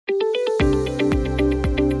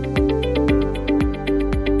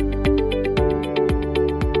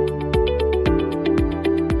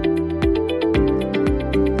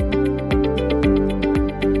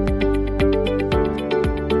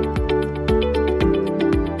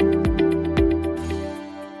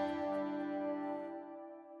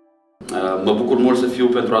Mă bucur mult să fiu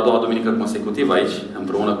pentru a doua duminică consecutivă aici,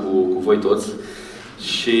 împreună cu voi toți.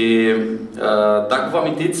 Și dacă vă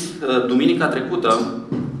amintiți, duminica trecută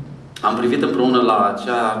am privit împreună la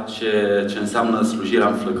ceea ce înseamnă slujirea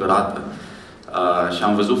înflăcărată. Și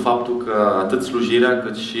am văzut faptul că atât slujirea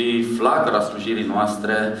cât și flacăra slujirii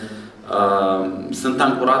noastre sunt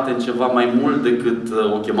ancorate în ceva mai mult decât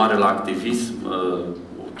o chemare la activism,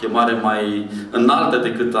 o chemare mai înaltă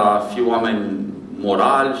decât a fi oameni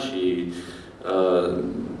morali și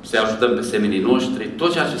să-i ajutăm pe semenii noștri.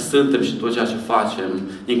 Tot ceea ce suntem și tot ceea ce facem,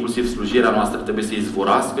 inclusiv slujirea noastră, trebuie să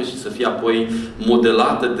izvorască și să fie apoi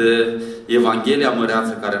modelată de Evanghelia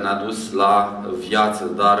măreață care ne-a dus la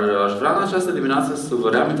viață. Dar aș vrea în această dimineață să vă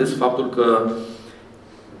reamintesc faptul că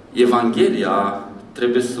Evanghelia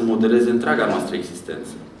trebuie să modeleze întreaga noastră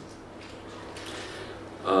existență.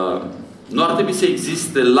 Nu ar trebui să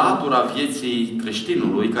existe latura vieții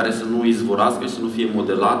creștinului care să nu izvorască și să nu fie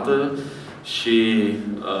modelată și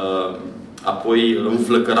apoi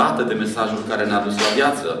înflăcărată de mesajul care ne-a dus la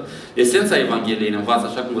viață. Esența Evangheliei ne învață,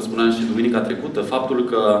 așa cum vă spuneam și duminica trecută, faptul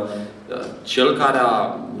că Cel care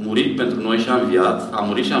a murit pentru noi și a înviat, a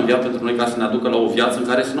murit și a înviat pentru noi ca să ne aducă la o viață în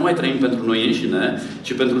care să nu mai trăim pentru noi înșine,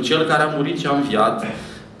 ci pentru Cel care a murit și a înviat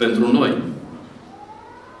pentru noi.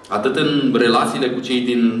 Atât în relațiile cu cei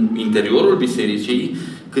din interiorul bisericii,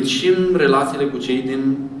 cât și în relațiile cu cei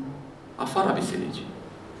din afara bisericii.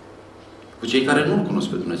 Cu cei care nu-L cunosc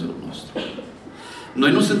pe Dumnezeul nostru.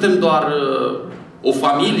 Noi nu suntem doar o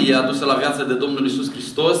familie adusă la viața de Domnul Iisus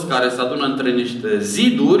Hristos, care se adună între niște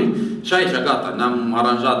ziduri și aici, gata, ne-am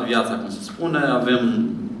aranjat viața, cum se spune, avem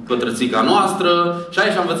pătrățica noastră și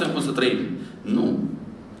aici învățăm cum să trăim. Nu.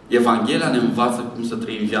 Evanghelia ne învață cum să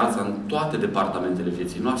trăim viața în toate departamentele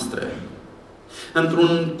vieții noastre.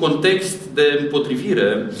 Într-un context de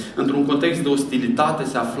împotrivire, într-un context de ostilitate,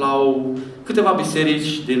 se aflau câteva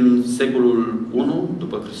biserici din secolul I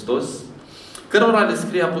după Hristos, cărora le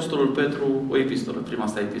scrie Apostolul Petru o epistolă, prima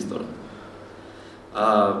sa epistolă.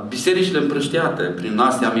 Bisericile împrăștiate prin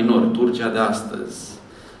Asia Minor, Turcia de astăzi,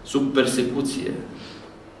 sub persecuție.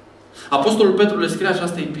 Apostolul Petru le scrie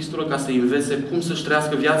această epistolă ca să învețe cum să-și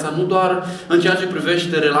trăiască viața, nu doar în ceea ce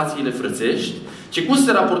privește relațiile frățești, ci cum să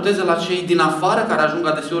se raporteze la cei din afară care ajung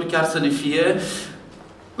adeseori chiar să ne fie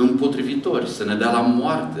împotrivitori, să ne dea la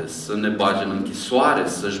moarte, să ne bage în închisoare,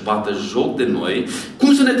 să-și bată joc de noi.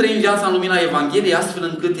 Cum să ne trăim viața în lumina Evangheliei, astfel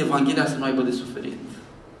încât Evanghelia să nu aibă de suferit.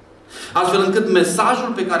 Astfel încât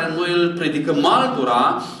mesajul pe care noi îl predicăm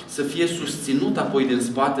altora să fie susținut apoi din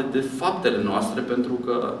spate de faptele noastre, pentru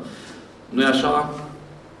că nu-i așa?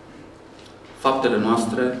 Faptele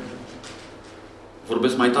noastre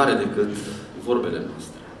vorbesc mai tare decât vorbele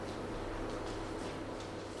noastre.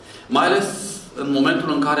 Mai ales în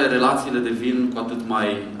momentul în care relațiile devin cu atât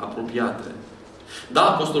mai apropiate. Da,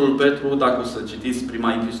 Apostolul Petru, dacă o să citiți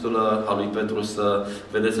prima epistolă a lui Petru, să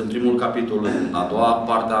vedeți în primul capitol, în a doua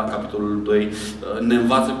parte a capitolului 2, ne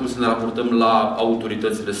învață cum să ne raportăm la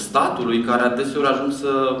autoritățile statului, care adeseori ajung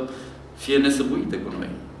să fie nesăbuite cu noi.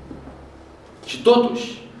 Și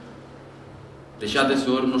totuși, deși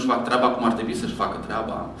adeseori nu-și fac treaba cum ar trebui să-și facă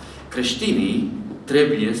treaba, creștinii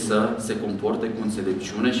trebuie să se comporte cu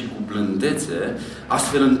înțelepciune și cu blândețe,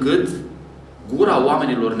 astfel încât gura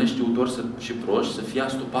oamenilor neștiutori și proști să fie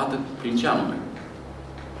astupată prin ce anume?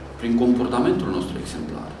 Prin comportamentul nostru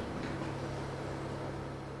exemplar.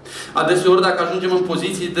 Adeseori, dacă ajungem în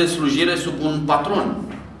poziții de slujire sub un patron,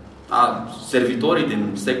 servitorii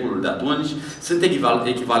din secolul de atunci sunt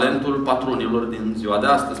echivalentul patronilor din ziua de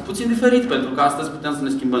astăzi. Puțin diferit, pentru că astăzi putem să ne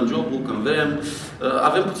schimbăm jobul când vrem,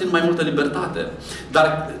 avem puțin mai multă libertate.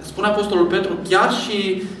 Dar, spune Apostolul Petru, chiar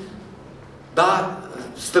și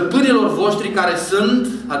stăpânilor voștri care sunt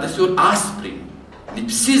adeseori aspri,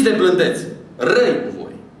 lipsiți de blândețe, răi cu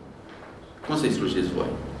voi. Cum să-i slujiți voi?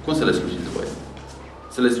 Cum să le slujiți voi?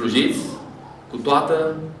 Să le slujiți cu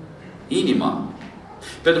toată inima.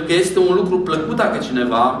 Pentru că este un lucru plăcut dacă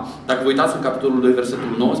cineva, dacă vă uitați în capitolul 2,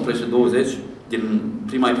 versetul 19-20, din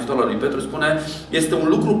prima epistolă a lui Petru, spune, este un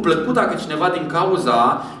lucru plăcut dacă cineva din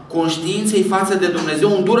cauza conștiinței față de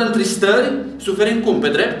Dumnezeu îndură întristări, suferind cum? Pe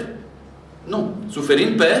drept? Nu.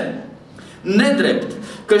 Suferind pe nedrept.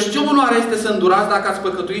 Căci ce onoare este să îndurați dacă ați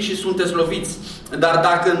păcătuit și sunteți loviți. Dar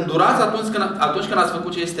dacă îndurați atunci când ați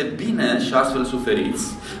făcut ce este bine și astfel suferiți,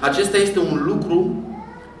 acesta este un lucru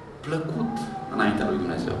plăcut înaintea lui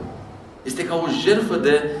Dumnezeu. Este ca o jertfă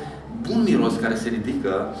de bun miros care se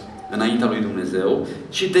ridică înaintea lui Dumnezeu.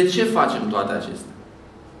 Și de ce facem toate acestea?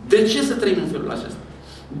 De ce să trăim în felul acesta?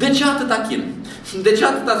 De ce atâta chin? De ce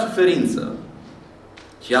atâta suferință?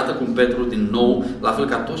 Și iată cum Petru, din nou, la fel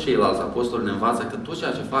ca toți ceilalți apostoli, ne învață că tot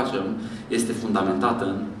ceea ce facem este fundamentat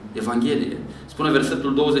în Evanghelie. Spune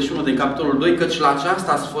versetul 21 din capitolul 2, căci la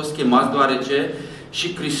aceasta ați fost chemați, deoarece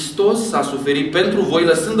și Hristos s-a suferit pentru voi,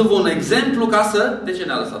 lăsându-vă un exemplu ca să... De ce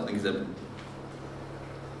ne-a lăsat un exemplu?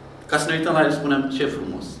 Ca să ne uităm la el și spunem, ce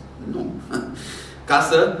frumos. Nu. Ca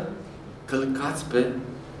să călcați pe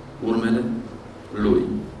urmele Lui.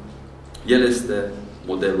 El este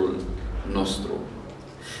modelul nostru.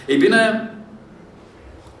 Ei bine,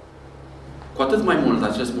 cu atât mai mult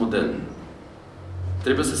acest model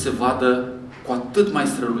trebuie să se vadă cu atât mai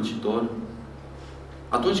strălucitor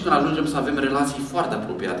atunci când ajungem să avem relații foarte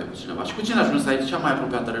apropiate cu cineva. Și cu cine ajungi să ai cea mai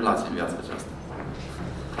apropiată relație în viața aceasta?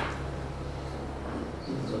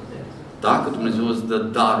 Dacă Dumnezeu îți dă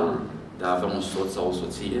darul de a avea un soț sau o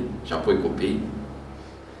soție și apoi copii,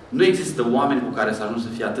 nu există oameni cu care să ajungi să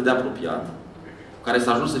fii atât de apropiat, cu care să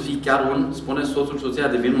ajungi să fii chiar un, spune soțul, soția,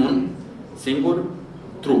 devin un singur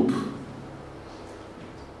trup.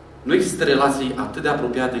 Nu există relații atât de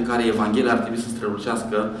apropiate în care Evanghelia ar trebui să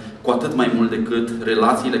strălucească cu atât mai mult decât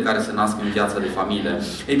relațiile care se nasc în viața de familie.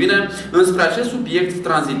 Ei bine, înspre acest subiect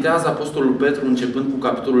tranzitează Apostolul Petru începând cu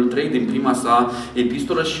capitolul 3 din prima sa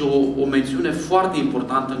epistolă și o mențiune foarte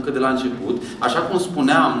importantă încă de la început. Așa cum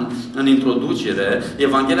spuneam în introducere,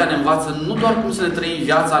 Evanghelia ne învață nu doar cum să ne trăim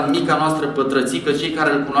viața în mica noastră pătrățică, cei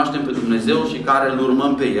care îl cunoaștem pe Dumnezeu și care îl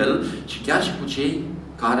urmăm pe El, ci chiar și cu cei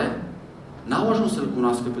care n-au ajuns să-L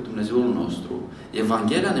cunoască pe Dumnezeul nostru.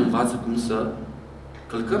 Evanghelia ne învață cum să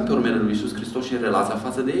călcăm pe urmele lui Iisus Hristos și în relația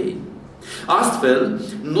față de ei. Astfel,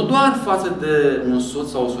 nu doar față de un soț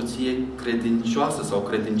sau o soție credincioasă sau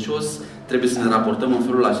credincios trebuie să ne raportăm în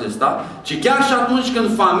felul acesta, ci chiar și atunci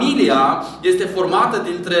când familia este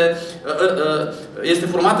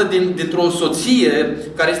formată dintr-o soție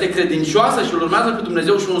care este credincioasă și îl urmează pe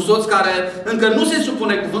Dumnezeu și un soț care încă nu se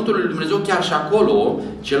supune cuvântului lui Dumnezeu, chiar și acolo,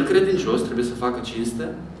 cel credincios trebuie să facă cinste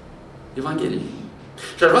Evangheliei.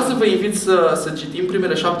 Și aș vrea să vă invit să citim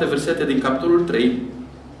primele 7 versete din capitolul 3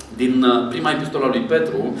 din prima epistolă a lui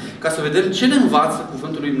Petru, ca să vedem ce ne învață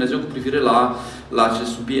cuvântul lui Dumnezeu cu privire la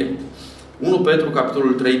acest subiect. 1 Petru,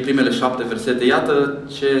 capitolul 3, primele 7 versete. Iată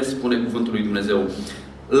ce spune cuvântul lui Dumnezeu.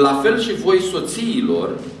 La fel și voi, soțiilor,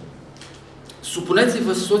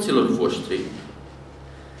 supuneți-vă soților voștri,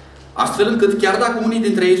 astfel încât, chiar dacă unii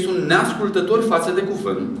dintre ei sunt neascultători față de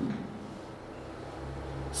cuvânt,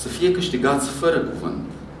 să fie câștigați fără cuvânt,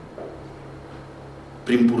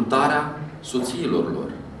 prin purtarea soțiilor lor,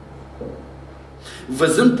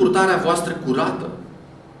 văzând purtarea voastră curată,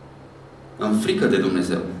 în frică de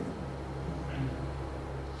Dumnezeu.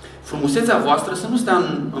 Frumusețea voastră să nu stea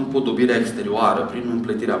în împodobirea exterioară, prin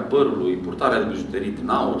împletirea părului, purtarea de bijuterii din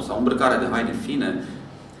aur sau îmbrăcarea de haine fine,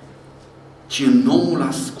 ci în omul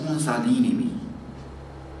ascuns al inimii,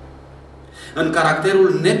 în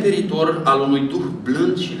caracterul neperitor al unui duh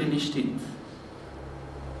blând și liniștit,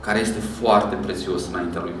 care este foarte prețios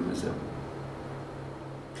înaintea lui Dumnezeu.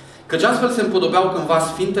 Căci astfel se împodobeau cândva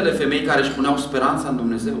sfintele femei care își puneau speranța în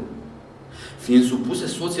Dumnezeu, fiind supuse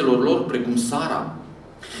soților lor, precum Sara,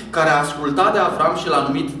 care a ascultat de Avram și l-a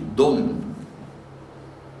numit Domn.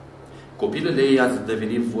 Copilele ei ați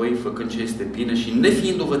devenit voi făcând ce este bine și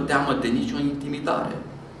nefiindu-vă teamă de nicio intimidare.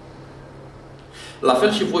 La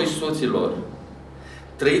fel și voi, soților,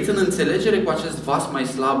 trăiți în înțelegere cu acest vas mai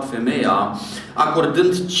slab, femeia,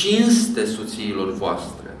 acordând cinste soțiilor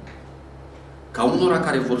voastre, ca unora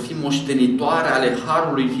care vor fi moștenitoare ale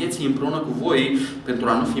harului vieții împreună cu voi, pentru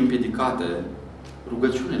a nu fi împiedicate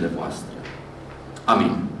rugăciunile voastre.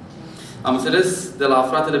 Amin. Am înțeles de la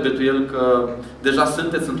fratele Betuel că deja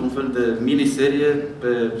sunteți într-un fel de miniserie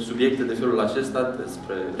pe subiecte de felul acesta,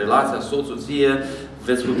 despre relația soț-soție.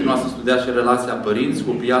 Veți continua să studiați și relația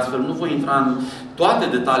părinți-copii, astfel nu voi intra în toate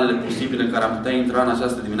detaliile posibile în care am putea intra în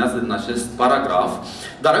această dimineață din acest paragraf,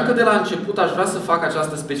 dar încă de la început aș vrea să fac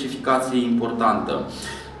această specificație importantă.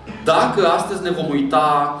 Dacă astăzi ne vom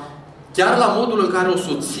uita chiar la modul în care o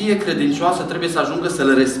soție credincioasă trebuie să ajungă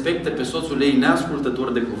să-l respecte pe soțul ei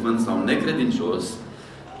neascultător de cuvânt sau necredincios,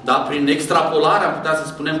 da? Prin extrapolare am putea să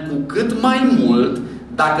spunem cu cât mai mult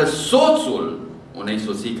dacă soțul unei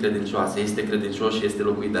soții credincioase este credincios și este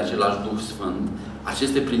locuit de același Duh Sfânt,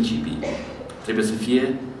 aceste principii trebuie să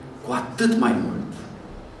fie cu atât mai mult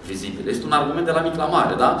vizibile. Este un argument de la mic la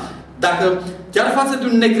mare, da? Dacă chiar față de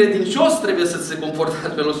un necredincios trebuie să se comporte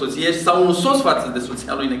astfel o soție sau un soț față de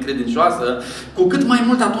soția lui necredincioasă, cu cât mai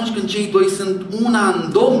mult atunci când cei doi sunt una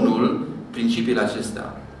în Domnul, principiile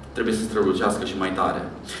acestea trebuie să strălucească și mai tare.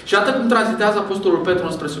 Și atât cum tranzitează Apostolul Petru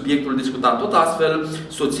spre subiectul discutat, tot astfel,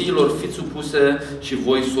 soțiilor fiți supuse și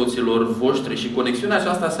voi soților voștri. Și conexiunea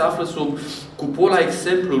aceasta se află sub cupola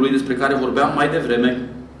exemplului despre care vorbeam mai devreme,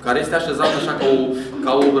 care este așezat așa ca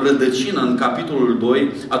ca o rădăcină în capitolul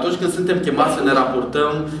 2, atunci când suntem chemați să ne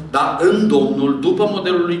raportăm, da, în Domnul, după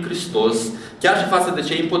modelul lui Hristos, chiar și față de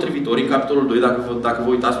cei împotrivitori, în capitolul 2, dacă vă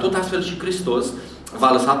uitați, tot astfel și Hristos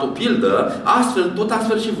v-a lăsat o pildă, tot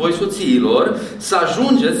astfel și voi, soțiilor, să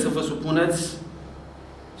ajungeți să vă supuneți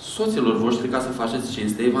soților voștri ca să faceți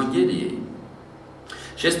cinste Evangheliei.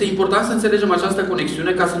 Și este important să înțelegem această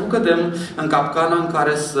conexiune ca să nu cădem în capcana în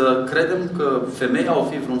care să credem că femeia o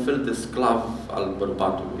fi vreun fel de sclav al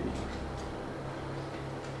bărbatului.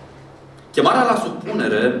 Chemarea la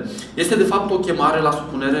supunere este de fapt o chemare la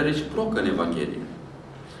supunere reciprocă în Evanghelie.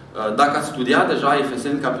 Dacă ați studiat deja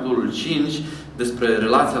Efeseni, capitolul 5, despre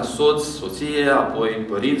relația soț-soție, apoi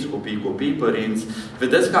părinți, copii, părinți,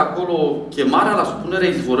 vedeți că acolo chemarea la supunere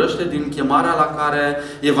izvorăște din chemarea la care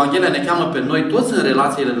Evanghelia ne cheamă pe noi toți în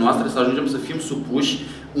relațiile noastre să ajungem să fim supuși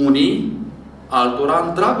unii altora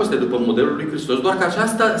în dragoste după modelul lui Hristos, doar că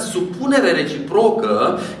această supunere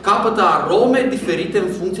reciprocă capătă arome diferite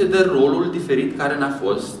în funcție de rolul diferit care ne-a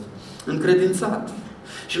fost încredințat.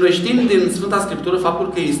 Și noi știm din Sfânta Scriptură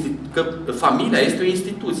faptul că familia este o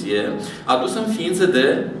instituție adusă în ființă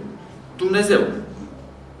de Dumnezeu,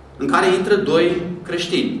 în care intră doi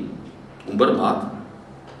creștini, un bărbat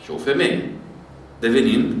și o femeie,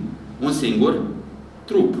 devenind un singur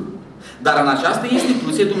trup. Dar în această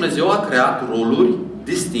instituție Dumnezeu a creat roluri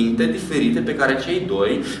distincte, diferite, pe care cei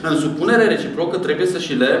doi, în supunere reciprocă, trebuie să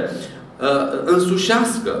și le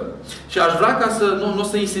însușească. Și aș vrea ca să nu o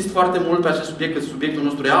să insist foarte mult pe acest subiect, că subiectul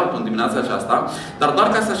nostru e altul în dimineața aceasta, dar doar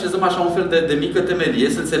ca să așezăm așa un fel de mică temelie,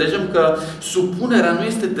 să înțelegem că supunerea nu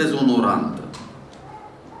este dezonorantă.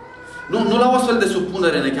 Nu la o astfel de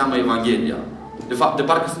supunere ne cheamă Evanghelia. De fapt, de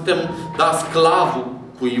parcă suntem, sclavul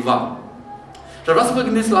cuiva. Și aș vrea să vă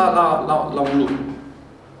gândiți la un lucru.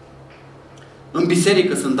 În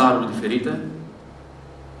biserică sunt daruri diferite?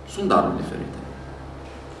 Sunt daruri diferite.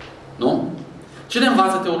 Nu? Ce ne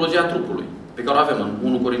învață teologia trupului? Pe care o avem în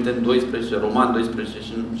 1 Corinteni 12, Romani 12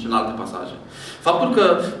 și în alte pasaje. Faptul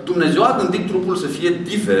că Dumnezeu a gândit trupul să fie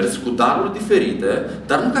divers, cu daruri diferite,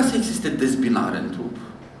 dar nu ca să existe dezbinare în trup.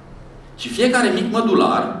 Și fiecare mic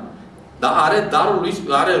mădular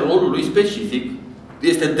are rolul lui specific,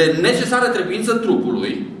 este de necesară trebuință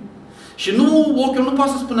trupului și ochiul nu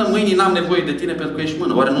poate să spună mâinii n-am nevoie de tine pentru că ești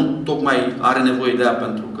mână. Oare nu tocmai are nevoie de ea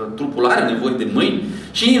pentru că trupul are nevoie de mâini?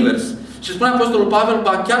 Și invers. Și spune Apostolul Pavel,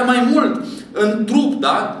 chiar mai mult, în trup,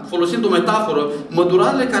 folosind o metaforă,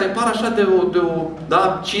 mădularele care par așa de o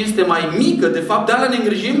cinste mai mică, de fapt, de alea ne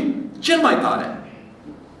îngrijim cel mai tare.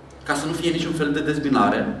 Ca să nu fie niciun fel de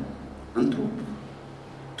dezbinare în trup.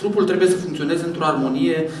 Trupul trebuie să funcționeze într-o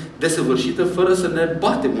armonie desăvârșită, fără să ne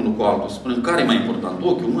batem unul cu altul. Să spunem care e mai important,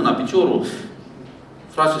 ochiul, mâna, piciorul.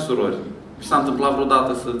 Frați și surori, vi s-a întâmplat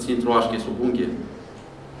vreodată să ții într-o așche sub unghie?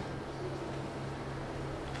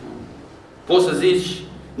 Poți să zici,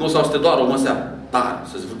 nu, sau să te doară o măsea tare,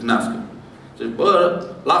 să se vâcnească. Zici,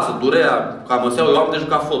 lasă, durea ca măseau, eu am de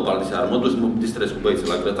jucat fotbal de seară, mă duc să mă distrez cu băieții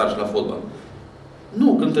la grătar și la fotbal.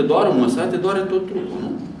 Nu, când te doare o măsea, te doare tot trupul,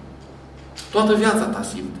 nu? Toată viața ta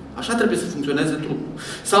simte. Așa trebuie să funcționeze trupul.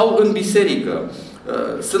 Sau în biserică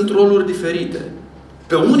sunt roluri diferite.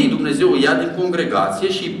 Pe unii Dumnezeu ia din congregație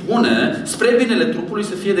și îi pune spre binele trupului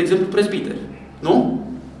să fie, de exemplu, prezbiteri. Nu?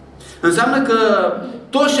 Înseamnă că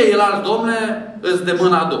toți ceilalți, domne, îți de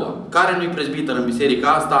mâna a doua. Care nu-i prezbiter în biserica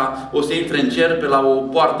asta, o să intre în cer pe la o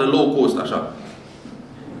poartă low cost, așa.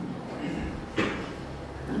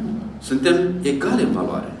 Suntem egali în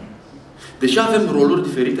valoare. Deși avem roluri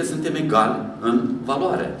diferite, suntem egali în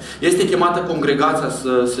valoare. Este chemată congregația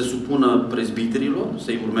să se supună prezbiterilor,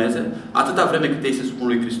 să-i urmeze, atâta vreme cât ei se supun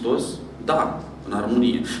lui Hristos? Da, în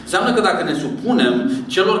armonie. Înseamnă că dacă ne supunem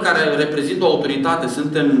celor care reprezintă o autoritate,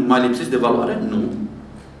 suntem mai lipsiți de valoare? Nu.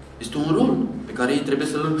 Este un rol pe care ei trebuie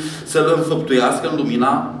să-l înfăptuiască în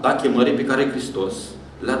lumina chemării pe care Hristos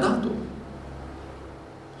le-a dat-o.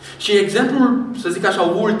 Și exemplul, să zic așa,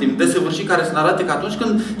 ultim, desăvârșit, care să ne arate că atunci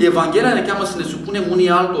când Evanghelia ne cheamă să ne supunem unii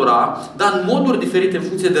altora, dar în moduri diferite în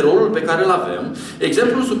funcție de rolul pe care îl avem,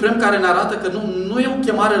 exemplul suprem care ne arată că nu e o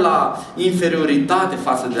chemare la inferioritate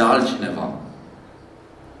față de altcineva.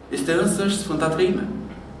 Este însăși Sfânta Treime.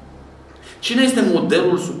 Cine este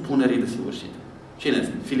modelul supunerii desăvârșite? Cine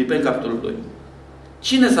este? Filipeni, capitolul 2.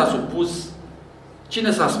 Cine s-a supus,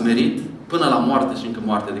 cine s-a smerit până la moarte și încă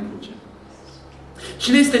moarte de cruce?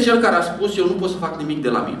 Cine este cel care a spus, eu nu pot să fac nimic de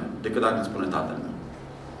la mine, decât dacă îmi spune Tatăl meu?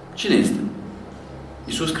 Cine este?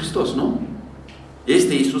 Iisus Hristos, nu?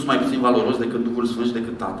 Este Iisus mai puțin valoros decât Duhul Sfânt și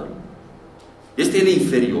decât Tatăl? Este El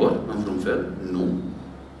inferior, în vreun fel? Nu.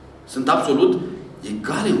 Sunt absolut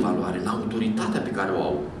egale în valoare, în autoritatea pe care o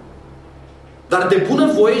au. Dar de bună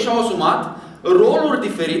voie și-au asumat roluri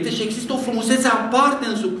diferite și există o frumusețe aparte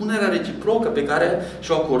în supunerea reciprocă pe care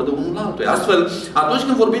și-o acordă unul altuia. Astfel, atunci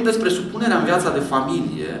când vorbim despre supunerea în viața de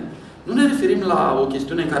familie, nu ne referim la o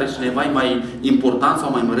chestiune în care cineva e mai important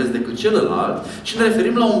sau mai măreț decât celălalt, ci ne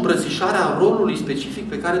referim la o îmbrățișare a rolului specific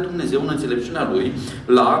pe care Dumnezeu, în înțelepciunea Lui,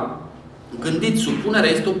 l-a gândit. Supunerea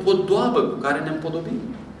este o podoabă cu care ne împodobim.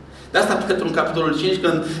 De asta Petru, în capitolul 5,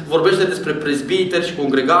 când vorbește despre prezbiteri și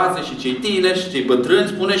congregație și cei tineri și cei bătrâni,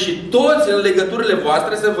 spune și toți în legăturile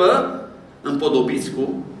voastre să vă împodobiți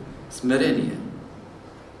cu smerenie.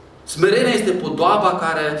 Smerenia este podoaba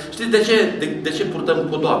care... Știți de ce purtăm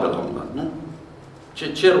podoabe la un moment, nu?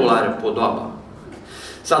 Ce rol are podoaba?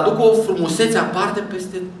 Să aducă o frumusețe aparte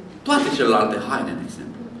peste toate celelalte haine, de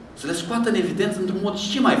exemplu. Să le scoată în evidență într-un mod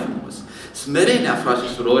și mai frumos. Smerenia, frați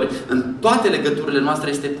și surori, în toate legăturile noastre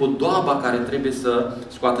este podoaba care trebuie să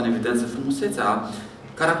scoată în evidență frumusețea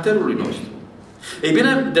caracterului nostru. Ei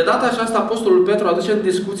bine, de data aceasta, Apostolul Petru aduce în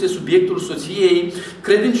discuție subiectul soției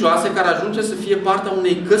credincioase care ajunge să fie partea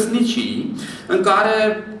unei căsnicii în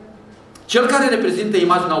care cel care reprezintă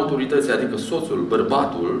imaginea autorității, adică soțul,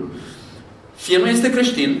 bărbatul, fie nu este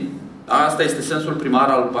creștin, asta este sensul primar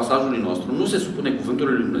al pasajului nostru, nu se supune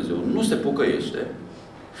cuvântului lui Dumnezeu, nu se pocăiește,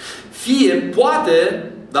 fie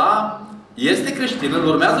poate, da, este creștin, îl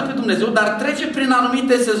urmează pe Dumnezeu, dar trece prin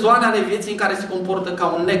anumite sezoane ale vieții în care se comportă ca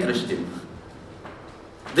un necreștin.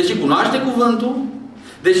 Deși cunoaște cuvântul,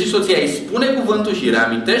 deși soția îi spune cuvântul și îi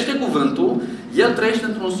reamintește cuvântul, el trăiește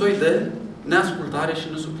într-un soi de neascultare și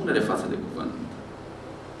nesupunere față de cuvânt.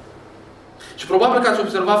 Și probabil că ați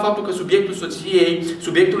observat faptul că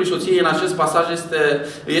subiectului soției în acest pasaj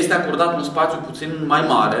este acordat un spațiu puțin mai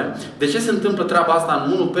mare. De ce se întâmplă treaba asta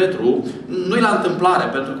în 1 Petru? Nu-i la întâmplare,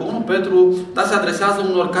 pentru că 1 Petru se adresează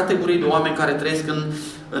unor categorii de oameni care trăiesc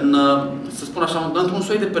să spun așa, într-un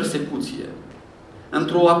soi de persecuție.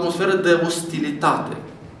 Într-o atmosferă de ostilitate.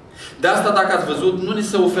 De asta, dacă ați văzut, nu ni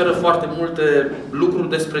se oferă foarte multe lucruri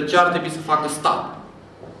despre ce ar trebui să facă statul.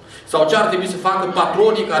 Sau ce ar trebui să facă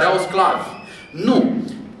patronii care au sclavi. Nu.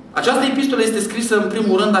 Această epistolă este scrisă, în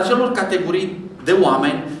primul rând, acelor categorii de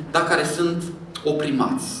oameni, dar care sunt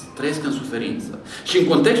oprimați, trăiesc în suferință. Și în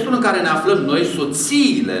contextul în care ne aflăm noi,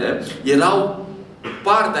 soțiile erau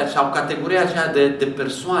partea sau categoria aceea de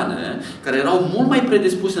persoane care erau mult mai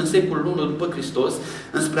predispuse în secolul I după Hristos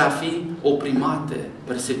înspre a fi oprimate,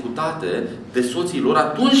 persecutate de soții lor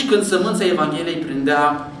atunci când sămânța Evangheliei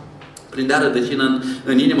prindea rădăcină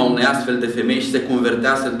în inima unei astfel de femei și se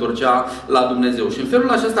convertea, se întorcea la Dumnezeu. Și în felul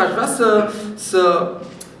acesta aș vrea să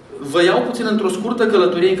vă iau puțin într-o scurtă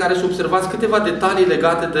călătorie în care să observați câteva detalii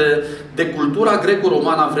legate de cultura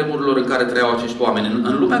greco-romană a vremurilor în care trăiau acești oameni.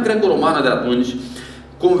 În lumea greco-romană de atunci,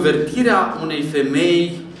 convertirea unei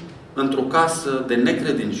femei într-o casă de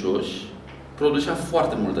necredincioși producea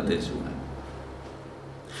foarte multă tensiune.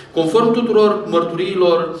 Conform tuturor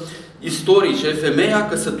mărturiilor istorice, femeia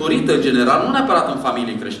căsătorită în general, nu neapărat în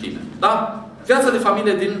familii creștine, da? Viața de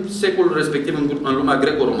familie din secolul respectiv în lumea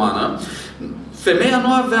greco-romană, femeia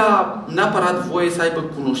nu avea neapărat voie să aibă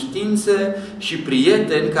cunoștințe și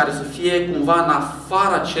prieteni care să fie cumva în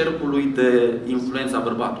afara cercului de influența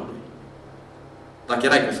bărbatului. Dacă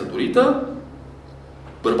erai căsătorită,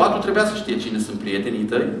 bărbatul trebuia să știe cine sunt prietenii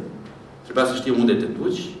tăi, trebuia să știe unde te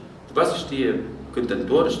duci, trebuia să știe când te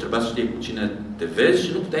întorci, trebuia să știe cu cine te vezi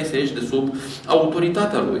și nu puteai să ieși de sub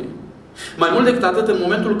autoritatea lui. Mai mult decât atât, în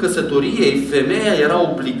momentul căsătoriei, femeia era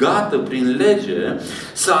obligată prin lege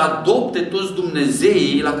să adopte toți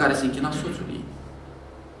Dumnezeii la care se închina soțul ei.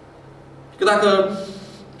 Că dacă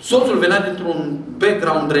soțul venea dintr-un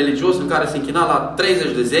background religios în care se închina la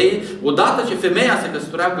 30 de zei, odată ce femeia se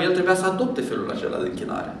căsătorea cu el, trebuia să adopte felul acela de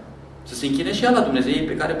închinare. Să se închine și ea la Dumnezeii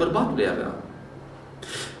pe care bărbatul îi avea.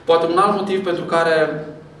 Poate un alt motiv pentru care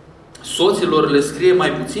soților le scrie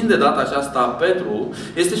mai puțin de data aceasta Petru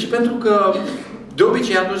este și pentru că de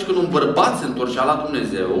obicei atunci când un bărbat se întorcea la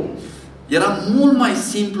Dumnezeu, era mult mai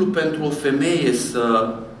simplu pentru o femeie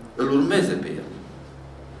să îl urmeze pe el.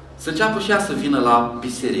 Să înceapă și ea să vină la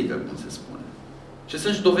biserică, cum se spune. Și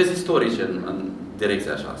sunt și dovezi istorice în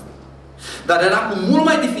direcția aceasta. Dar era cu mult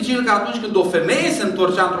mai dificil ca atunci când o femeie se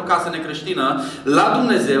întorcea într-o casă necreștină la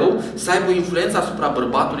Dumnezeu să aibă influența asupra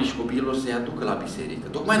bărbatului și copiilor să-i aducă la biserică.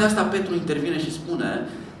 Tocmai de asta Petru intervine și spune: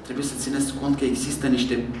 trebuie să țineți cont că există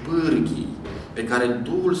niște pârghii pe care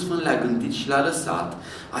Duhul Sfânt le-a gândit și le-a lăsat,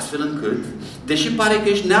 astfel încât, deși pare că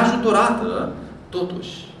ești neajutorată,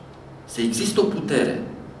 totuși să există o putere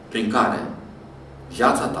prin care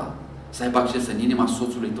viața ta să aibă acces în inima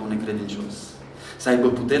soțului tău necredincios. Să aibă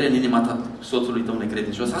putere în inima soțului tău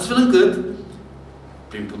necredincios, astfel încât,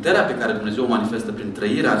 prin puterea pe care Dumnezeu o manifestă prin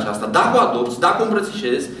trăirea aceasta, dacă o adopți, dacă o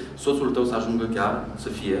îmbrățișezi, soțul tău să ajungă chiar să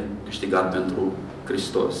fie câștigat pentru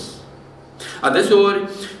Hristos. Adeseori,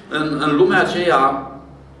 în lumea aceea,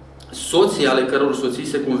 soții ale căror soții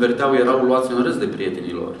se converteau erau luați în râs de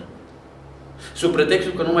prietenii lor, sub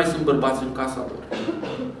pretextul că nu mai sunt bărbați în casa lor.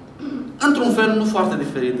 Într-un fel nu foarte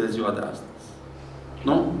diferit de ziua de astăzi.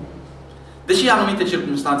 Nu? Deși anumite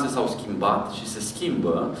circunstanțe s-au schimbat și se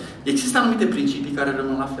schimbă, există anumite principii care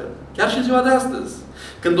rămân la fel. Chiar și în ziua de astăzi.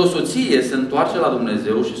 Când o soție se întoarce la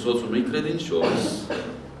Dumnezeu și soțul nu-i credincios,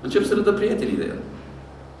 încep să râdă prietenii de el.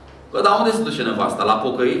 Bă, dar unde se duce nevasta? La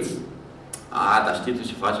pocăiți? Dar știi tu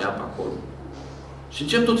ce face ea pe acolo. Și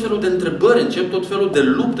încep tot felul de întrebări, încep tot felul de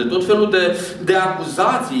lupte, tot felul de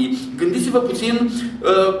acuzații. Gândiți-vă puțin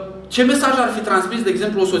ce mesaj ar fi transmis, de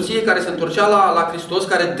exemplu, o soție care se întorcea la Hristos,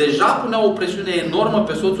 care deja punea o presiune enormă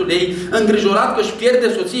pe soțul ei, îngrijorat că își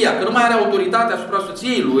pierde soția, că nu mai are autoritate asupra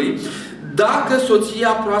soției lui, dacă soția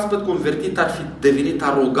proaspăt convertită ar fi devenit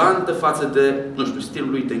arogantă față de, nu știu, stilul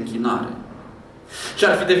lui de închinare. Și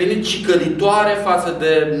ar fi devenit cicălitoare față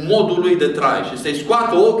de modul lui de trai. Și să-i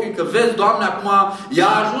scoată ochii că, vezi, Doamne, acum i-a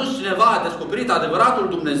ajuns cineva, a descoperit adevăratul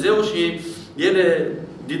Dumnezeu și el e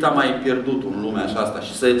dita mai pierdut în lumea aceasta.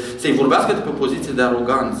 Și să-i vorbească de pe o poziție de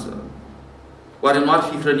aroganță. Oare nu ar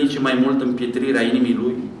fi hrănit și mai mult împietrirea inimii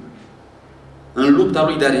lui? În lupta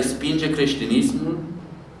lui de a respinge creștinismul?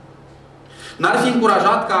 N-ar fi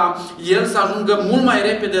încurajat ca el să ajungă mult mai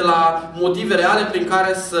repede la motive reale prin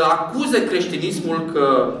care să acuze creștinismul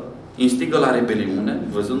că instigă la rebeliune,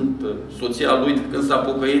 văzând soția lui când s-a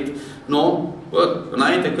pocăit? Nu? Bă,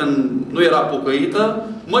 înainte când nu era pocăită,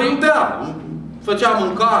 mă iubea, făcea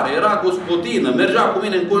mâncare, era gospodină, mergea cu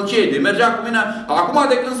mine în concediu, mergea cu mine. Acum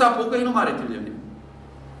de când s-a pocăit nu mai are timp de mine.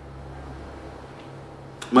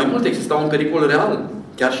 Mai mult exista un pericol real,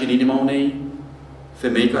 chiar și în inima unei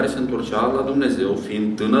femei care se întorcea la Dumnezeu,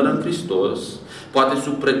 fiind tânără în Hristos, poate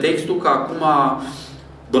sub pretextul că acum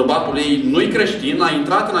bărbatul ei nu-i creștin, a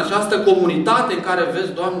intrat în această comunitate în care,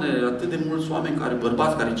 vezi, Doamne, atât de mulți oameni,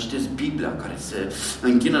 bărbați care citesc Biblia, care se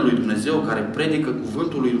închină lui Dumnezeu, care predică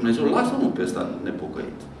cuvântul lui Dumnezeu. Lasă-mă pe ăsta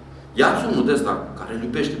nepocăit. Ia-ți unul de ăsta care îl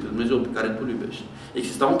iubește pe Dumnezeu, pe care tu îl iubești.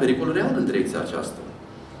 Exista un pericol real în direcția aceasta.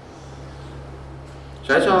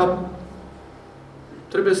 Și aici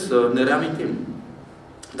trebuie să ne reamintim,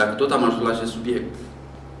 dacă tot am ajuns la acest subiect,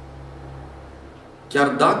 chiar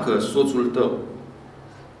dacă soțul tău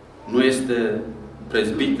nu este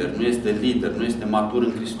prezbiter, nu este lider, nu este matur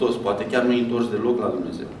în Hristos, poate chiar nu-i întors deloc la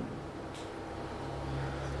Dumnezeu,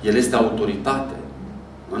 el este autoritate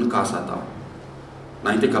în casa ta,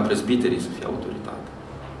 înainte ca prezbiterii să fie autoritate,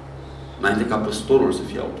 înainte ca păstorul să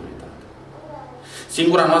fie autoritate.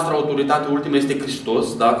 Singura noastră autoritate ultimă este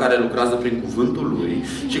Hristos, da? Care lucrează prin cuvântul Lui.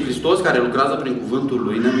 Și Hristos, care lucrează prin cuvântul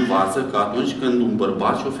Lui, ne învață că atunci când un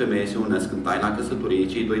bărbat și o femeie se unesc în taina căsătoriei,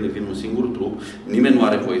 cei doi devin un singur trup, nimeni nu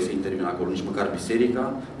are voie să intervină acolo, nici măcar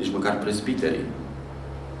biserica, nici măcar prezbiterii.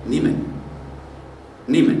 Nimeni.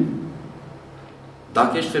 Nimeni.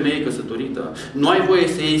 Dacă ești femeie căsătorită, nu ai voie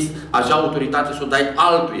să iei așa autoritate să o dai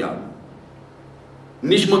altuia.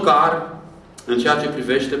 Nici măcar în ceea ce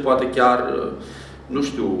privește, poate chiar, nu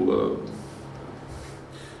știu,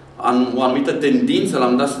 o anumită tendință, la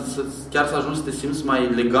un moment dat, chiar să ajungi să te simți mai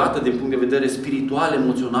legată din punct de vedere spiritual,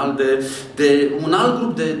 emoțional, de un alt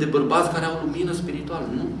grup de bărbați care au lumină spirituală.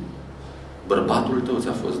 Nu. Bărbatul tău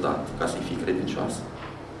ți-a fost dat ca să-i fii credincioasă.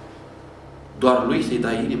 Doar lui să-i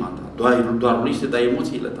dai inima ta. Doar lui să-i dai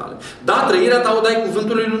emoțiile tale. Da, trăirea ta o dai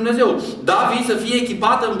cuvântului lui Dumnezeu. Da, vii să fie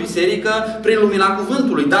echipată în biserică prin lumina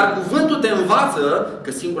cuvântului. Dar cuvântul te învață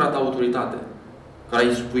că singura ta autoritate, care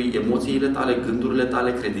îi spui emoțiile tale, gândurile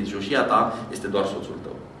tale, credincioșia ta, este doar soțul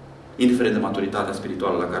tău. Indiferent de maturitatea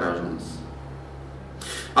spirituală la care a ajuns.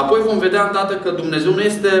 Apoi vom vedea îndată că Dumnezeu nu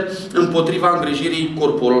este împotriva îngrijirii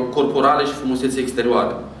corporale și frumuseței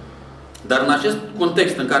exterioare. Dar în acest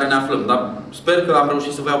context în care ne aflăm, dar sper că am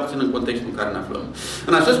reușit să vă iau puțin în contextul în care ne aflăm.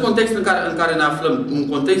 În acest context în care ne aflăm, un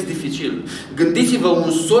context dificil, gândiți-vă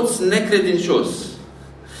un soț necredincios,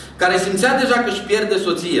 care simțea deja că își pierde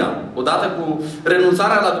soția, odată cu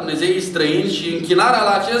renunțarea la Dumnezeii străini și închinarea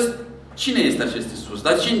la acest... Cine este acest Iisus?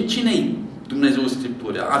 Dar cine-i Dumnezeu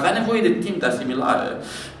Scripturii? Avea nevoie de timp de asimilare.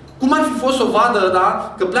 Cum ar fi fost să o vadă,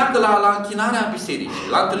 da, că pleacă la închinarea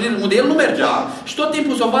bisericii, la întâlnire unde el nu mergea și tot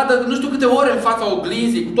timpul să o vadă, nu știu câte ore în fața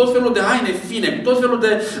oglinzii, cu tot felul de haine fine, cu tot felul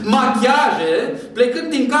de machiaje, plecând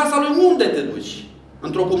din casa lui, unde te duci?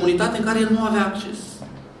 Într-o comunitate în care el nu avea acces.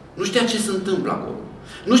 Nu știa ce se întâmplă acolo.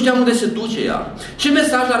 Nu știa unde se duce ea. Ce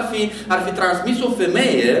mesaj ar fi transmis o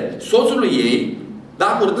femeie soțului ei, da,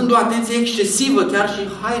 acordând o atenție excesivă chiar și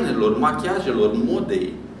hainelor, machiajelor,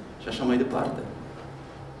 modei și așa mai departe.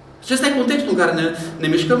 Acesta e contextul în care ne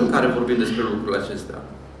mișcăm, în care vorbim despre lucrurile acestea.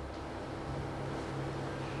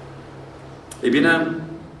 Ei bine,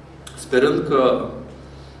 sperând că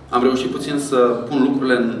am reușit puțin să pun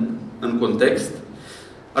lucrurile în context,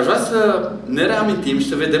 aș vrea să ne reamintim și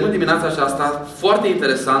să vedem în dimineața aceasta, foarte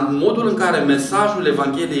interesant, modul în care mesajul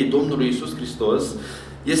Evangheliei Domnului Iisus Hristos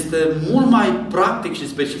este mult mai practic și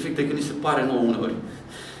specific decât ni se pare nouă uneori.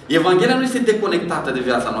 Evanghelia nu este deconectată de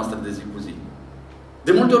viața noastră de zi cu zi.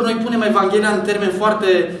 De multe ori noi punem Evanghelia în termeni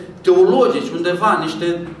foarte teologici, undeva,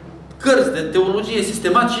 niște cărți de teologie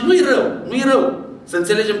sistematică și nu-i rău să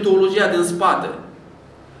înțelegem teologia din spate.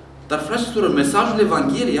 Dar, frați și surori, mesajul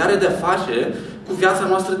Evangheliei are de-a face cu viața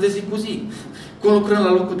noastră de zi cu zi. Cum lucrăm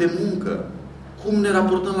la locul de muncă, cum ne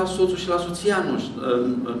raportăm la soțul și la soția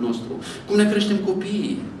nostru, cum ne creștem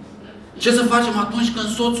copiii. Ce să facem atunci când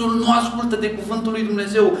soțul nu ascultă de Cuvântul lui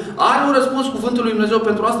Dumnezeu? Are un răspuns Cuvântul lui Dumnezeu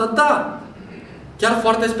pentru asta? Da! Chiar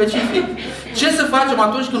foarte specific. Ce să facem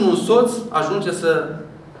atunci când un soț ajunge să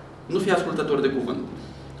nu fie ascultător de Cuvânt?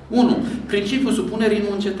 1. Principiul supunerii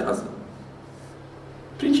nu încetează.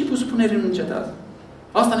 Principiul supunerii nu încetează.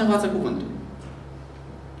 Asta ne învață Cuvântul.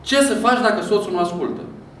 Ce să faci dacă soțul nu ascultă?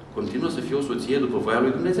 Continuă să fie o soție după voia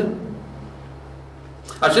lui Dumnezeu.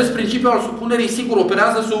 Acest principiu al supunerii, sigur,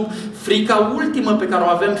 operează sub frica ultimă pe care o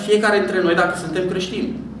avem fiecare dintre noi dacă suntem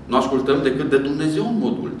creștini. Nu ascultăm decât de Dumnezeu în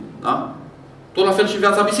mod ultim. Da? Tot la fel și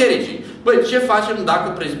viața bisericii. Băi, ce facem dacă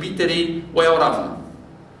prezbiterii o iau razna?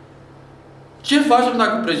 Ce facem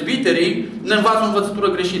dacă prezbiterii ne învață o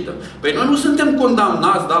învățătură greșită? Păi noi nu suntem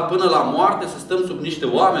condamnați, da, până la moarte să stăm sub niște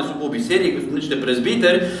oameni, sub o biserică, sub niște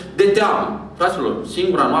prezbiteri, de teamă. Fraților,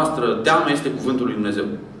 singura noastră teamă este Cuvântul lui Dumnezeu.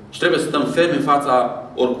 Și trebuie să stăm fermi în fața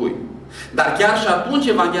oricui. Dar chiar și atunci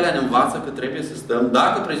Evanghelia ne învață că trebuie să stăm,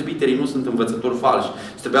 dacă prezbiterii nu sunt învățători falși,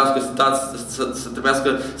 să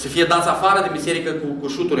trebuiască să fie dați afară de biserică cu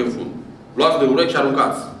șuturi în fund. Luați de urechi și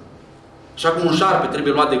aruncați. Așa cum un șarpe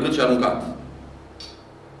trebuie luat de gât și aruncat.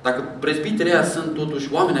 Dacă prezbiterii sunt totuși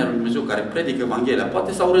oameni ai lui Dumnezeu care predică Evanghelia,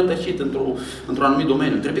 poate s-au rătăcit într-un anumit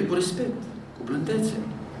domeniu, trebuie cu respect, cu blândețe,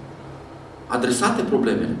 adresate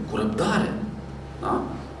problemele, cu răbdare. Da?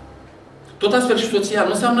 Tot astfel și soția.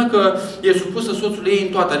 Nu înseamnă că e supusă soțul ei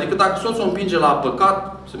în toate. Adică dacă soțul o împinge la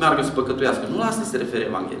păcat, să meargă să păcătuiască. Nu la asta se referă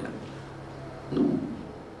Evanghelia. Nu.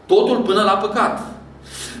 Totul până la păcat.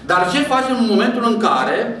 Dar ce facem în momentul în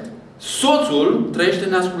care soțul trăiește în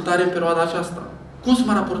neascultare în perioada aceasta? Cum să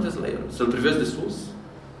mă raportez la el? Să-l privesc de sus?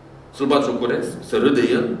 Să-l batjocoresc? Să râd de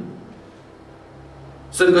el?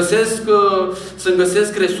 Să-mi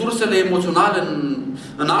găsesc resursele emoționale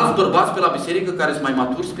în alți bărbați pe la biserică care sunt mai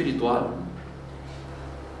maturi spiritual?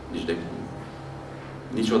 Nici de cum.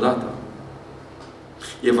 Niciodată.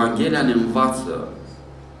 Evanghelia ne învață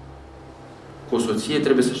că o soție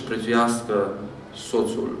trebuie să-și prețuiască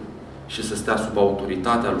soțul și să stea sub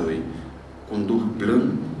autoritatea lui cu un duh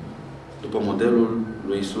blând, după modelul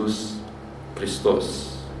lui Iisus Hristos.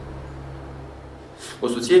 O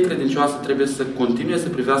soție credincioasă trebuie să continue să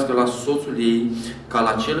privească la soțul ei ca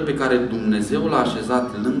la cel pe care Dumnezeu l-a așezat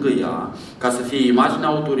lângă ea, ca să fie imaginea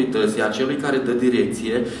autorității, a celui care dă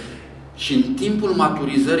direcție și în timpul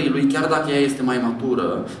maturizării lui, chiar dacă ea este mai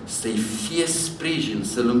matură, să-i fie sprijin,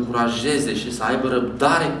 să-l încurajeze și să aibă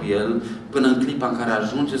răbdare cu el până în clipa în care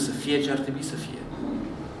ajunge să fie ce ar trebui să fie.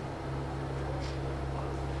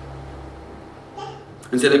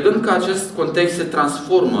 Înțelegând că acest context se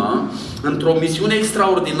transformă într-o misiune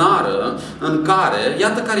extraordinară în care,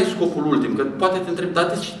 iată care e scopul ultim, că poate te întrebi,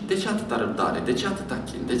 dar de ce atâta răbdare? De ce atâta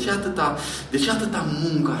chin? De ce atâta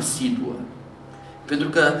muncă asiduă? Pentru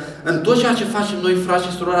că în tot ceea ce facem noi, frați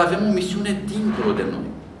și surori, avem o misiune dincolo de noi.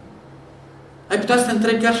 Ai putea să te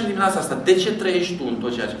întrebi chiar și în dimineața asta, de ce trăiești tu în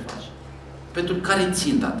tot ceea ce faci? Pentru care e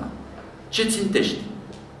ținta ta? Ce țintești?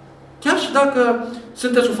 Chiar și dacă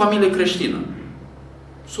sunteți o familie creștină,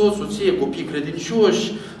 soț, soție, copii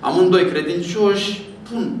credincioși, amândoi credincioși,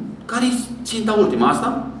 bun, care-i ținta ultima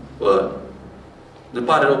asta? Bă, ne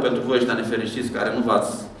pare rău pentru voi ăștia nefericiți care nu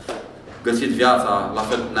v-ați găsit viața la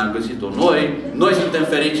fel cum ne-am găsit-o noi. Noi suntem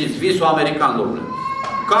fericiți, visul american, domnule.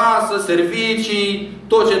 Casă, servicii,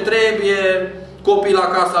 tot ce trebuie, copii la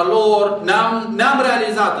casa lor, ne-am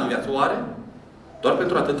realizat în viață. Oare? Doar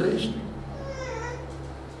pentru atât trăiești?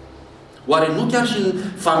 Oare nu chiar și în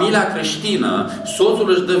familia creștină soțul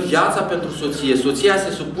își dă viața pentru soție, soția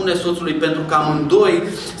se supune soțului pentru că amândoi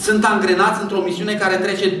sunt angrenați într-o misiune care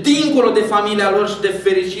trece dincolo de familia lor și de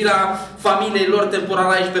fericirea familiei lor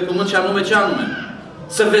temporară aici pe pământ, și anume ce anume?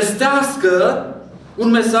 Să vestească un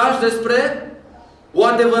mesaj despre o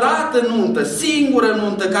adevărată nuntă, singură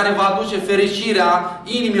nuntă care va aduce fericirea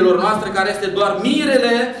inimilor noastre, care este doar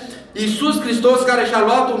mirele Iisus Hristos care și-a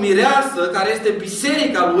luat o mireasă, care este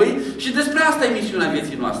biserica Lui, și despre asta e misiunea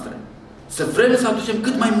vieții noastre. Să vrem să aducem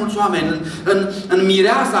cât mai mulți oameni în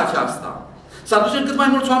mireasa aceasta. Să aducem cât mai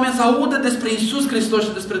mulți oameni să audă despre Iisus Hristos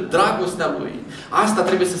și despre dragostea Lui. Asta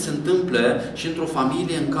trebuie să se întâmple și într-o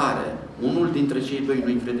familie în care unul dintre cei doi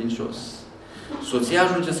nu-i credincios. Soția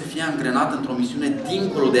ajunge să fie angrenată într-o misiune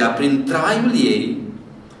dincolo de ea, prin traiul ei,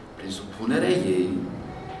 prin supunerea ei,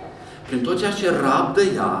 prin tot ceea ce rabdă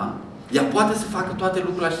ea. Ea poate să facă toate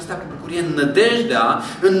lucrurile acestea cu bucurie, în nădejdea,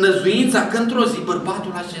 în năzuința că într-o zi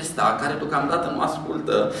bărbatul acesta, care deocamdată nu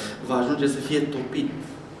ascultă, va ajunge să fie topit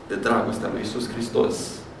de dragostea lui Iisus Hristos.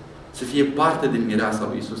 Să fie parte din mireasa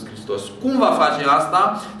lui Iisus Hristos. Cum va face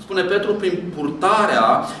asta? Spune Petru,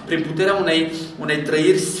 prin puterea unei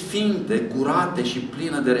trăiri sfinte, curate și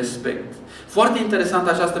plină de respect. Foarte interesant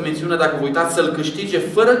această mențiune, dacă vă uitați, să-l câștige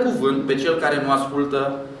fără cuvânt pe cel care nu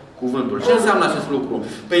ascultă cuvântul. Ce înseamnă acest lucru?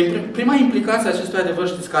 Păi, prima implicație a acestui adevăr,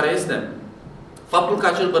 știți care este? Faptul că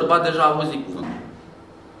acel bărbat deja a auzit cuvântul.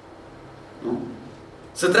 Nu?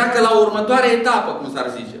 Să treacă la următoarea etapă, cum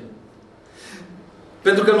s-ar zice.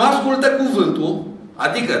 Pentru că nu ascultă cuvântul,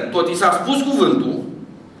 adică tot i s-a spus cuvântul,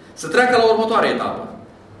 să treacă la următoarea etapă.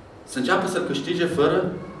 Să înceapă să câștige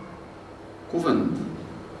fără cuvânt.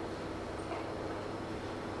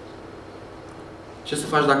 Ce să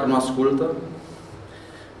faci dacă nu ascultă?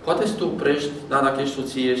 Poate să te oprești, dacă ești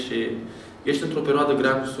soție și ești într-o perioadă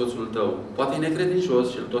grea cu soțul tău. Poate e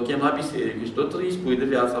necredincios și îl tot chem la biserică și tot îi spui de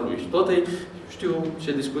viața lui și tot îi, știu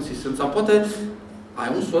ce discuții sunt. Sau poate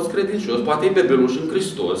ai un soț credincios, poate e bebeluș în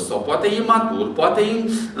Hristos, sau poate e imatur, poate e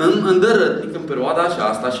îndărătnic în perioada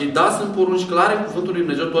aceasta și da, sunt porunci clare în cuvântul lui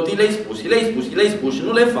Dumnezeu, tot i le-ai spus și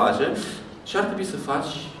nu le face. Ce ar trebui să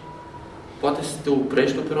faci? Poate să te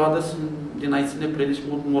oprești o perioadă din a-i ține predici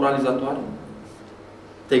moralizatoare?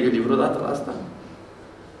 Te-ai gândit vreodată la asta?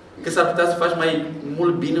 Că s-ar putea să faci mai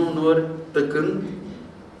mult bine uneori tăcând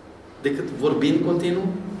decât vorbind continuu?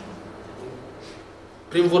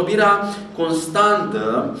 Prin vorbirea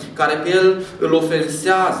constantă, care pe el îl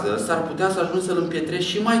ofensează, s-ar putea să ajungi să-l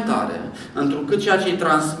împietrești și mai tare. Întrucât ceea ce îi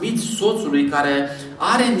transmiți soțului, care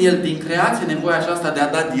are în el din creație nevoia aceasta de a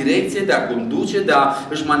da direcție, de a conduce, de a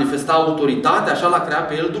își manifesta autoritatea, așa l-a creat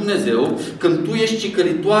pe el Dumnezeu, când tu ești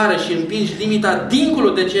cicălitoare și împingi limita dincolo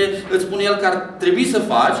de ce îți spune el că ar trebui să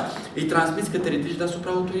faci, îi transmiți că te ridici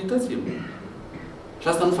deasupra autorității lui. Și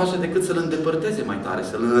asta nu face decât să-l îndepărteze mai tare,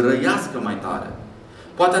 să-l înrăiască mai tare.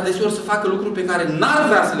 Poate adeseori să facă lucruri pe care n-ar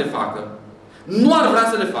vrea să le facă. Nu ar vrea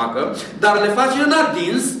să le facă, dar le face în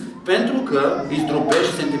adins pentru că îi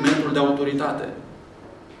zdrobește sentimentul de autoritate.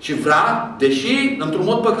 Și vrea, deși într-un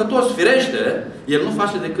mod păcătos, firește, el nu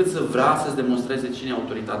face decât să vrea să-ți demonstreze cine e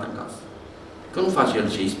autoritatea în casă. Că nu face el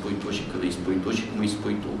ce îi spui tu și când îi spui tu și cum îi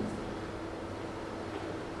spui tu.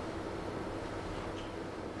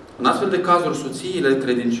 În astfel de cazuri, soțiile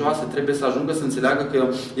credincioase trebuie să ajungă să înțeleagă că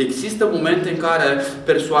există momente în care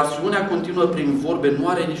persoasiunea continuă prin vorbe nu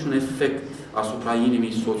are niciun efect asupra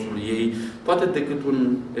inimii soțului ei, poate decât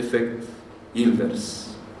un efect invers.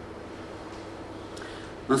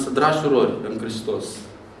 Însă, dragi surori, în Hristos,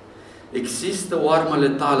 există o armă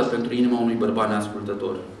letală pentru inima unui bărbat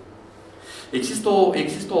neascultător. Există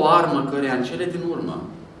o armă căreia în cele din urmă,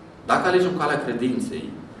 dacă alegem calea credinței,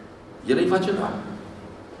 el îi va ceda.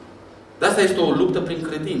 De asta este o luptă prin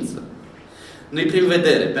credință. Nu-i prin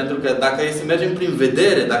vedere. Pentru că dacă e să mergem prin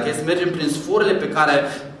vedere, dacă e să mergem prin sforurile pe care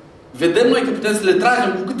vedem noi că putem să le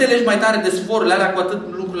tragem, cu câte legi mai tare de sforurile alea, cu atât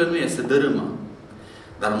lucrurile nu ies, se dărâmă.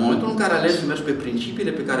 Dar în momentul în care alegi să mergi pe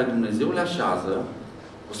principiile pe care Dumnezeu le așează,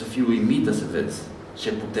 o să fii uimită să vezi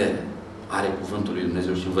ce putere are cuvântul lui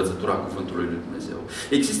Dumnezeu și învățătura cuvântului lui Dumnezeu.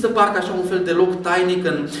 Există parcă așa un fel de loc tainic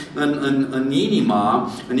în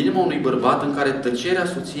inima unui bărbat în care tăcerea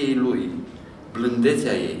soției lui,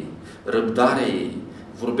 blândețea ei, răbdarea ei,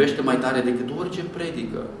 vorbește mai tare decât orice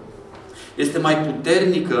predică. Este mai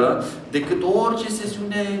puternică decât orice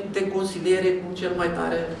sesiune de consiliere cu cel mai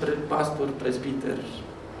tare pastor, presbiter,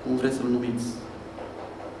 cum vreți să-l numiți.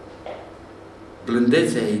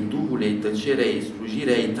 Blândețea ei, Duhul ei, tăcerea ei,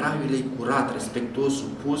 slujirea ei, traiul ei curat, respectuos,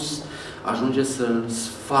 supus, ajunge să-l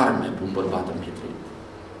sfarme pe un bărbat împietrit.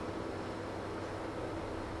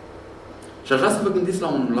 Și aș vrea să vă gândiți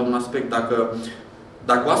la un aspect.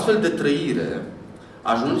 Dacă o astfel de trăire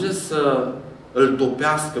ajunge să îl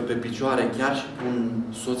topească pe picioare chiar și pe un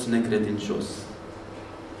soț necredincios.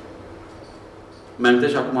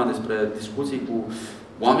 Mi-amintesc acum despre discuții cu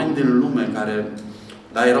oameni din lume care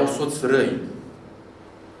erau soți răi.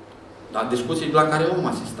 Dar discuții la care eu am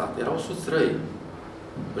asistat. Erau soți răi.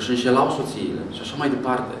 Își înșelau soțiile și așa mai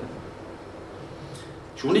departe.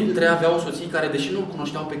 Și unii dintre ei aveau soții care, deși nu-L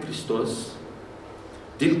cunoșteau pe Hristos,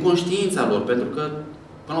 din conștiința lor, pentru că,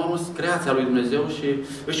 până la urmă, sunt creația lui Dumnezeu și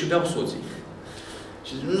își iubeau soții.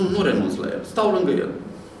 Și nu renunț la el, stau lângă el.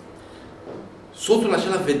 Soțul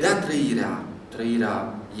acela vedea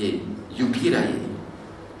trăirea ei, iubirea ei.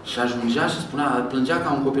 Și ajungea și spunea, plângea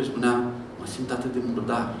ca un copil și spunea, mă simt atât de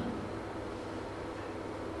murdar.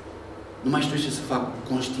 Nu mai știu ce să fac.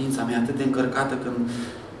 Conștiința mea atât de încărcată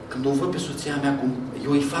când o văd pe soția mea cum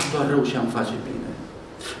eu îi fac doar rău și ea îmi face bine.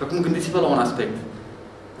 Acum gândiți-vă la un aspect.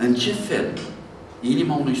 În ce fel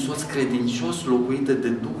inima unui soț credincios locuită de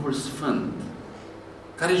Duhul Sfânt,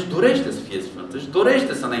 care își dorește să fie sfânt, își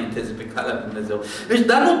dorește să înainteze pe calea lui Dumnezeu,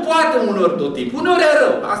 dar nu poate uneori tot timpul, uneori e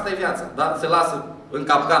rău. Asta e viața. Da? Se lasă în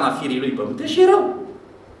capcana firii lui pământ și e rău.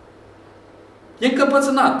 E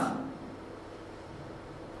încăpățânat.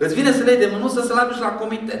 Îți vine să le iei de mânuță să-l aduci la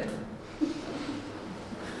comitet.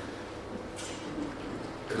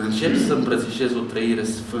 Când începi să îmbrățișezi o trăire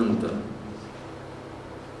sfântă,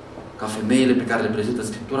 ca femeile pe care le prezintă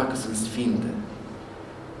Scriptura că sunt sfinte,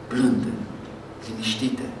 blânde,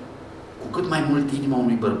 liniștite, cu cât mai mult inima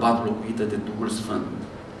unui bărbat locuită de Duhul Sfânt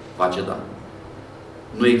va ceda.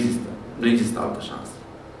 Nu există altă șansă.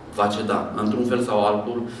 Va ceda. Într-un fel sau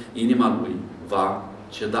altul, inima lui va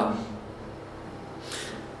ceda.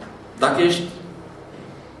 Dacă ești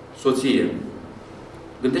soție,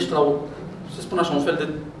 gândește la să spun așa, un fel de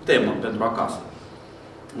temă pentru acasă.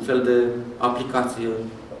 Un fel de aplicație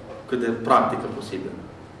cât de practică posibil.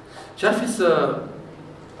 Ce ar fi să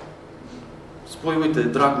spui, uite,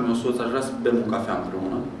 dragul meu soț, aș vrea să bem un cafea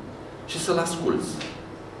împreună și să-l asculți.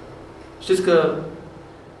 Știți că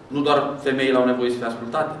nu doar femeile au nevoie să fie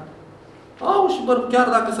ascultate? Au și chiar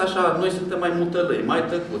dacă sunt așa, noi suntem mai mutălăi, mai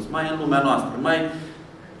tăcuți, mai în lumea noastră, mai...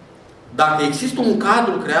 Dacă există un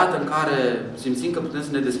cadru creat în care simțim că putem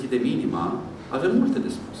să ne deschidem inima, avem multe de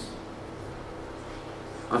spus.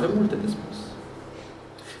 Avem multe de spus.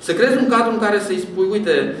 Să creezi un cadru în care să-i spui,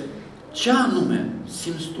 uite, ce anume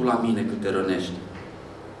simți tu la mine când te rănești?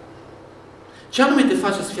 Ce anume te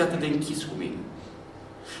face să fii atât de închis cu mine?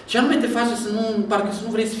 Ce anume te face parcă să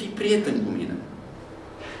nu vrei să fii prieten cu mine?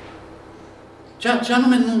 Ce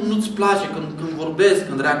anume nu-ți place când vorbesc,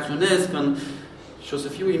 când reacționezi, Și o să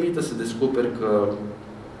fiu uimită să descoperi că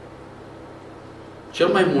cel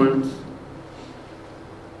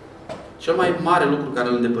mai mare lucru care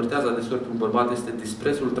îl îndepărtează adeseori pe un bărbat este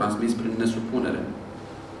disprețul transmis prin nesupunere.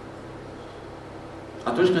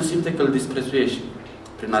 Atunci când simte că îl disprețuiești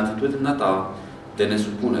prin atitudinea ta de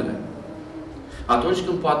nesupunere. Atunci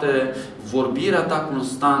când poate vorbirea ta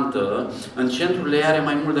constantă în centrul ei are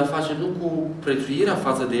mai mult de a face nu cu prețuirea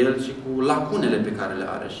față de el, ci cu lacunele pe care le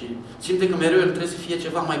are. Și simte că mereu el trebuie să fie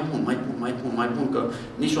ceva mai bun, că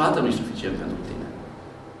niciodată nu e suficient pentru tine.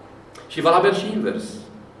 Și valabil și invers.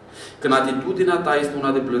 Când atitudinea ta este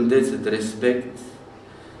una de blândețe, de respect,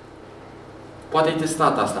 poate ai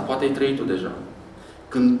testat asta, poate ai trăit-o deja.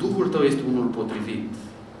 Când Duhul tău este unul potrivit,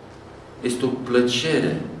 este o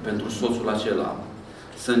plăcere pentru soțul acela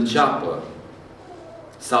să înceapă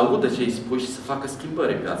să audă ce îi spui și să facă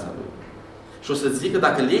schimbări în viața lui. Și o să-ți zic că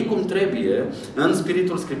dacă îl iei cum trebuie, în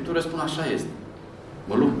spiritul Scripturii spun așa este.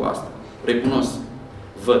 Mă lupt cu asta. Recunosc.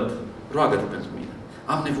 Văd. Roagă-te pentru mine.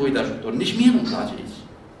 Am nevoie de ajutor. Nici mie nu-mi place aici.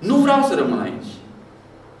 Nu vreau să rămân aici.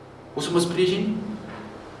 O să mă sprijin?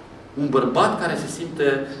 Un bărbat care se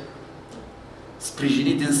simte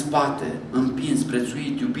sprijinit din spate, împins,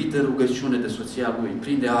 prețuit, iubit de rugăciune de soția lui,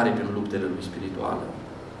 prinde aripi în luptele lui spirituale.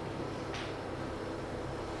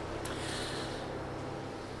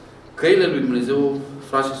 Căile lui Dumnezeu,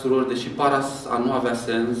 frați și surori, deși par a nu avea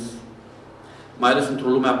sens, mai ales într-o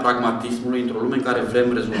lume a pragmatismului, într-o lume în care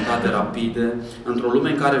vrem rezultate rapide, într-o lume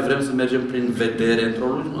în care vrem să mergem prin vedere, într-o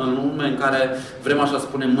lume în care vrem, așa să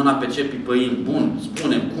spunem, mâna pe ce pipăim, bun,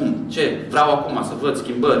 spunem, cum, ce, vreau acum să văd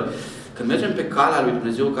schimbări. Când mergem pe calea lui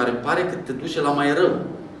Dumnezeu, care pare că te duce la mai rău.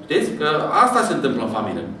 Știți? Că asta se întâmplă în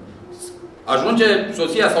familie. Ajunge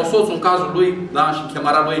soția sau soțul, în cazul lui, da, și în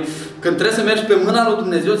chemarea lui, când trebuie să mergi pe mâna lui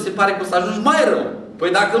Dumnezeu, se pare că o să ajungi mai rău.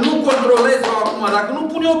 Păi dacă nu controlezi acum, dacă nu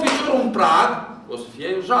pun eu piciorul în prag, o să fie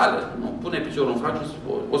jale. Nu, pune piciorul în prag și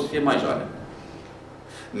o să fie mai jale.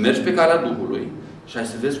 Mergi pe calea Duhului și ai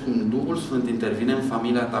să vezi cum Duhul Sfânt intervine în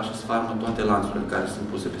familia ta și sfarmă toate lanțurile care sunt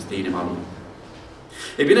puse peste inima lui.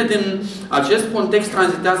 E bine, din acest context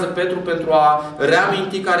tranzitează Petru pentru a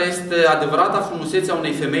reaminti care este adevărata frumusețe a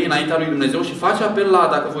unei femei înaintea lui Dumnezeu și face apel la,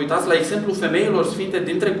 dacă vă uitați, la exemplu femeilor sfinte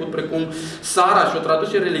din trecut, precum Sara, și o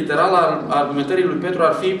traducere literală a argumentării lui Petru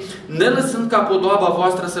ar fi: nelăsând ca podoaba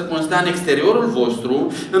voastră să constea în exteriorul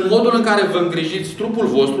vostru, în modul în care vă îngrijiți trupul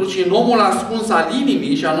vostru, ci în omul ascuns al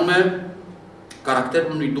inimii, și anume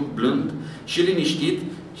caracterul unui duh blând și liniștit,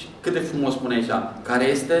 și cât de frumos spune aici, care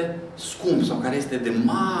este scump sau care este de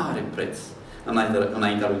mare preț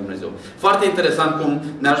înaintea lui Dumnezeu. Foarte interesant cum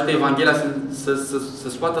ne ajută Evanghelia să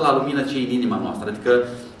scoată la lumină ce e în inima noastră. Adică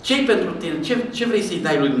ce-i pentru tine? Ce vrei să-i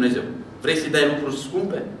dai lui Dumnezeu? Vrei să-i dai lucruri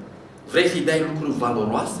scumpe? Vrei să-i dai lucruri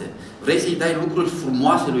valoroase? Vrei să-i dai lucruri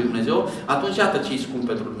frumoase lui Dumnezeu? Atunci iată ce e scump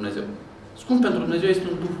pentru Dumnezeu. Scump pentru Dumnezeu este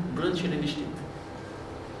un duh blând și liniștit.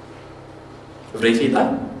 Vrei să-i dai?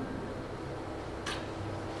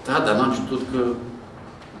 Da, dar n-am știut că...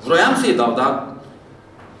 Vroiam să-i dau, dar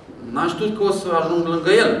n-am știut că o să ajung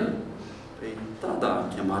lângă el. Păi, da,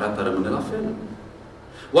 chemarea ta rămâne la fel.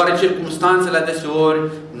 Oare circumstanțele adeseori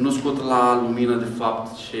nu scot la lumină de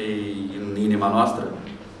fapt ce-i în inima noastră?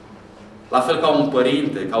 La fel ca un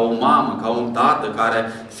părinte, ca o mamă, ca un tată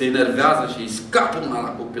care se enervează și îi scapă una la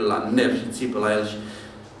copil la nervi și țipă la el și...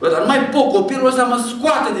 Bă, dar nu mai pot, copilul ăsta mă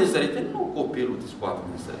scoate din sărite. Nu copilul te scoate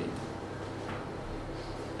din sărite.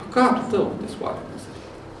 Păcatul tău te scoate din sărite.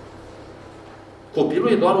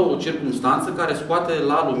 Copilul e doar o circunstanță care scoate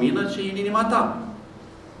la lumină ce e în inima ta.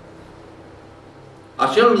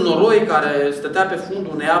 Acel noroi care stătea pe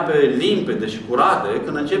fundul unei ape limpede și curate,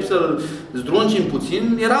 când începi să-l zdrunci în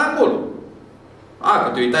puțin, era acolo. Că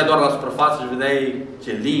te uitai doar la suprafață și vedeai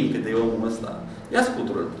ce limpede e omul ăsta. Ia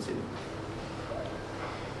scutură-l puțin.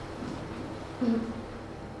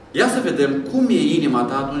 Ia să vedem cum e inima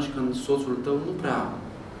ta atunci când soțul tău nu prea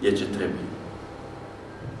e ce trebuie.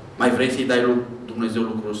 Mai vrei să-i dai lui Dumnezeu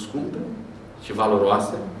lucruri scumpe și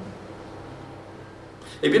valoroase?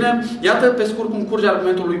 Ei bine, iată pe scurt cum curge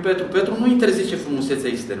argumentul lui Petru. Petru nu interzice frumusețea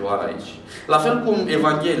exterioară aici. La fel cum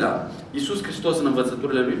Evanghelia, Iisus Hristos în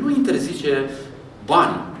învățăturile Lui, nu interzice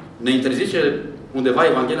bani. Ne interzice undeva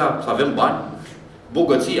Evanghelia să avem bani.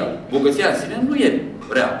 Bogăția. Bogăția în sine nu e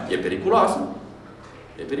rea. E periculoasă.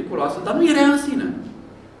 E periculoasă, dar nu e rea în sine.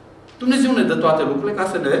 Dumnezeu ne dă toate lucrurile ca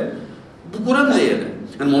să ne bucurăm de ele.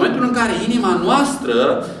 În momentul în care inima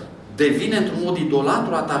noastră devine într-un mod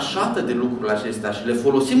idolatru, atașată de lucrurile acestea și le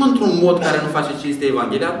folosim într-un mod care nu face cinste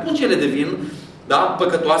Evanghelia, atunci ele devin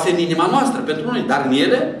păcătoase în inima noastră pentru noi. Dar în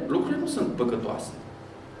ele, lucrurile nu sunt păcătoase.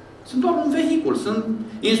 Sunt doar un vehicul. Sunt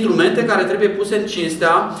instrumente care trebuie puse în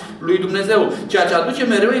cinstea lui Dumnezeu. Ceea ce aduce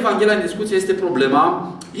mereu Evanghelia în discuție este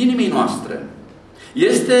problema inimii noastre.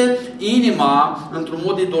 Este inima, într-un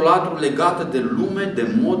mod idolatru, legată de lume,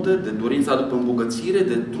 de modă, de dorința după îmbogățire,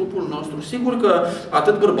 de trupul nostru. Sigur că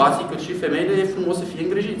atât bărbații cât și femeile e frumos să fie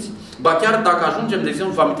îngrijiți. Ba chiar dacă ajungem, de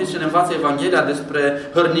exemplu, vă amintiți ce ne învață Evanghelia despre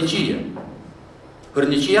hărnicie.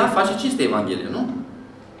 Hărnicia face cinste Evanghelie, nu?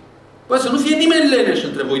 Păi să nu fie nimeni leneș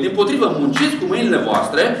între voi. Dimpotrivă, munciți cu mâinile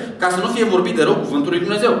voastre ca să nu fie vorbit de rău cuvântul lui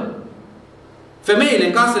Dumnezeu. Femeile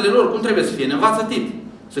în casele lor, cum trebuie să fie? Ne învață Tit.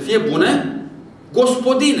 Să fie bune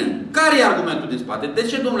gospodine. Care e argumentul din spate? De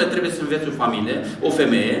ce, domnule, trebuie să înveți o familie, o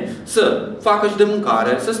femeie, să facă și de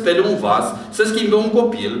mâncare, să spele un vas, să schimbe un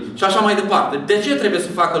copil și așa mai departe? De ce trebuie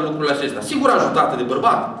să facă lucrurile acestea? Sigur ajutată de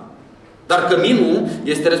bărbat. Dar căminul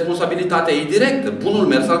este responsabilitatea ei directă. Bunul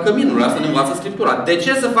mers al căminului. Asta ne învață Scriptura. De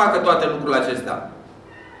ce să facă toate lucrurile acestea?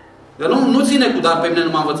 Dar nu ține cu dar pe mine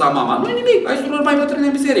nu m-a învățat mama. Nu e nimic. Ai surori mai bătrâne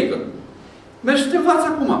în biserică. Mergi și te învață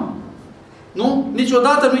acum. Nu?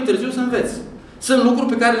 Niciodată nu-i târziu să înveți. Sunt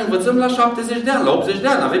lucruri pe care le învățăm la 70 de ani, la 80 de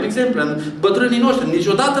ani. Avem exemple în bătrânii noștri.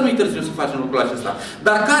 Niciodată nu-i târziu să facem lucrul acesta.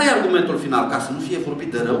 Dar care e argumentul final? Ca să nu fie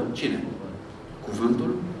vorbit de rău? Cine?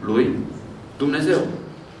 Cuvântul lui Dumnezeu.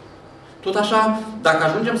 Tot așa, dacă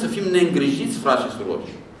ajungem să fim neîngrijiți, frați și surori,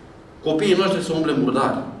 copiii noștri să umble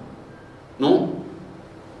murdari. Nu?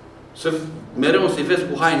 Mereu să-i vezi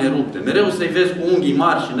cu haine rupte, mereu să-i vezi cu unghii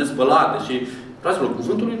mari și nespălate și... Fraților,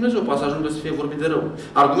 cuvântul lui Dumnezeu poate să ajungă să fie vorbit de rău.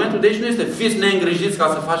 Argumentul de aici nu este fiți neîngrijiți ca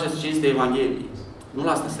să faceți cinste Evangheliei. Nu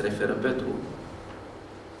la asta se referă Petru.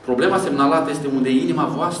 Problema semnalată este unde e inima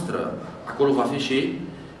voastră. Acolo va fi și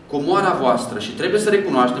comoara voastră. Și trebuie să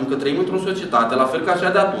recunoaștem că trăim într-o societate, la fel ca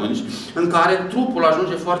cea de atunci, în care trupul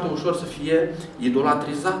ajunge foarte ușor să fie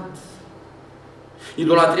idolatrizat.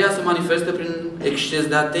 Idolatria se manifestă prin exces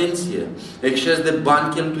de atenție, exces de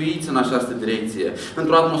bani cheltuiți în această direcție,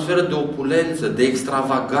 într-o atmosferă de opulență, de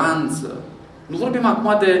extravaganță. Nu vorbim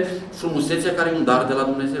acum de frumusețea care e un dar de la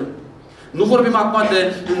Dumnezeu. Nu vorbim acum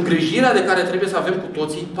de îngrijirea de care trebuie să avem cu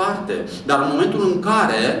toții parte. Dar în momentul în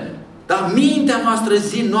care, mintea noastră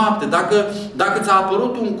zi-noapte, dacă ți-a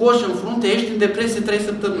apărut un coș în frunte, ești în depresie 3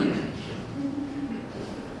 săptămâni.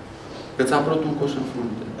 Că ți-a apărut un coș în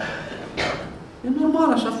frunte. E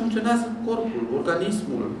normal, așa funcționează corpul,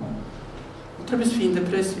 organismul. Nu trebuie să fii în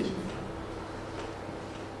depresie.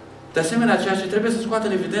 De asemenea, ceea ce trebuie să scoată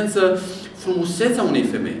în evidență frumusețea unei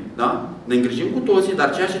femei. Da? Ne îngrijim cu toții,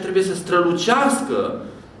 dar ceea ce trebuie să strălucească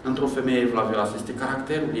într-o femeie evlavioasă este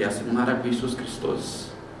caracterul ei, asemănarea cu Iisus Hristos.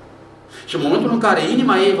 Și în momentul în care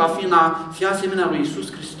inima ei va fi asemenea lui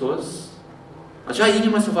Iisus Hristos, acea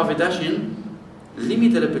inimă se va vedea și în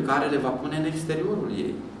limitele pe care le va pune în exteriorul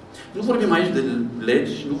ei. Nu vorbim aici de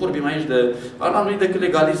legi, nu vorbim aici de... Ala nu-i decât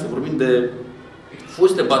legalism, vorbim de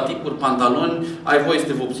fuste, baticuri, pantaloni, ai voie să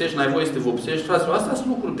te vopsești, n-ai voie să te vopsești. Fraților, astea sunt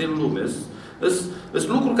lucruri din lume. Sunt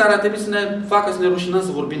lucruri care ar trebui să ne facă să ne rușinăm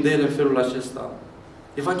să vorbim de ele în felul acesta.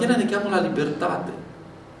 Evanghelia ne cheamă la libertate,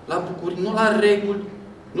 la bucurii, nu la reguli,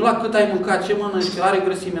 nu la cât ai mâncat, ce mănânci, că are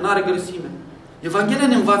grăsime, nu are grăsime. Evanghelia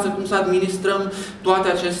ne învață cum să administrăm toate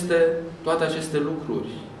aceste lucruri.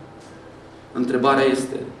 Întrebarea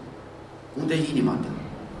este, unde e inima ta?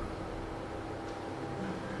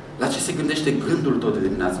 La ce se gândește gândul tot de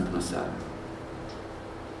dimineață până seara?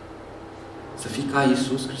 Să fii ca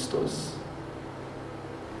Iisus Hristos?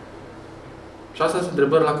 Și astea sunt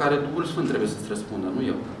întrebări la care Duhul Sfânt trebuie să-ți răspundă, nu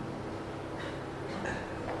eu.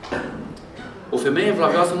 O femeie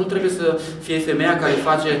evlavioasă nu trebuie să fie femeia care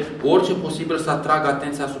face orice posibil să atragă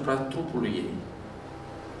atenția asupra trupului ei.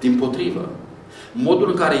 Dimpotrivă. Modul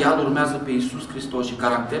în care ea urmează pe Iisus Hristos și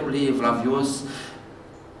caracterul ei evlavios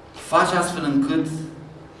face astfel încât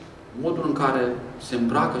modul în care se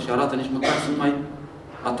îmbracă și arată nici măcar să nu mai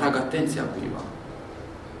atragă atenția cuiva.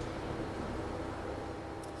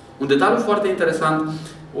 Un detaliu foarte interesant,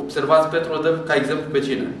 observați, Petru o dă ca exemplu pe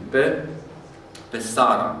cine? Pe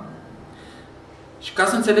Sara. Și ca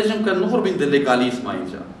să înțelegem că nu vorbim de legalism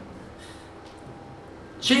aici.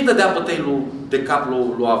 Ce îi dădea bătăi de cap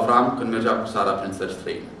lui Avram când mergea cu Sara prin țări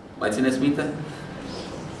străine? Mai țineți minte?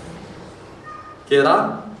 Că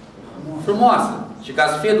era frumoasă. Și ca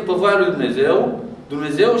să fie după voia lui Dumnezeu,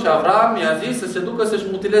 Dumnezeu și Avram i-a zis să se ducă să-și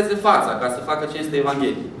mutileze fața ca să facă cinste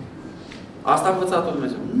Evanghelie. Asta a învățat-o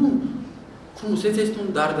Dumnezeu. Nu. Frumusețea este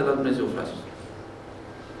un dar de la Dumnezeu, frate.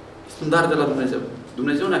 Este un dar de la Dumnezeu.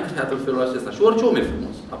 Dumnezeu ne-a creat în felul acesta. Și orice om e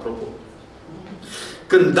frumos, apropo.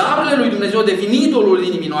 Când darurile lui Dumnezeu devin idolul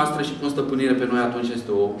inimii noastre și pun stăpânire pe noi, atunci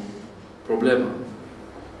este o problemă.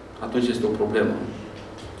 Atunci este o problemă.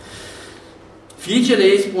 Fiicele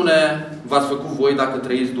ei spune, v-ați făcut voi dacă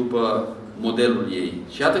trăiți după modelul ei.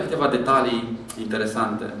 Și iată câteva detalii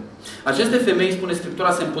interesante. Aceste femei, spune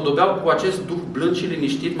Scriptura, se împodobeau cu acest duh blând și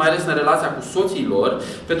liniștit, mai ales în relația cu soții lor,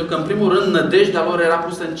 pentru că, în primul rând, nădejdea lor era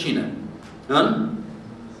pusă în cine? În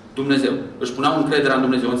Dumnezeu. Își puneau încrederea în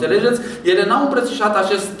Dumnezeu. Înțelegeți? Ele n-au îmbrățișat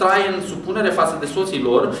acest trai în supunere față de soții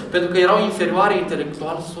lor, pentru că erau inferioare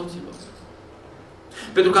intelectual soților.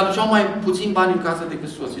 Pentru că aduceau mai puțin bani în casă decât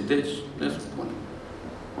soții. Deci, ne supunem.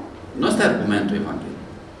 Nu ăsta e argumentul Evangheliei.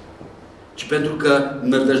 Ci pentru că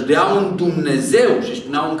nădăjdeau în Dumnezeu și își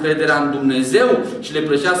puneau încrederea în Dumnezeu și le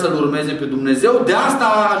plăcea să-L urmeze pe Dumnezeu, de asta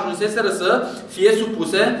ajunseseră să fie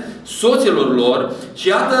supuse soților lor. Și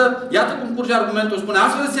iată cum curge argumentul. Spune,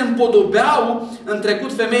 astfel se împodobeau în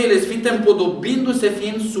trecut femeile sfinte, împodobindu-se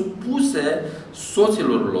fiind supuse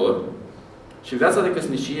soților lor. Și în viața de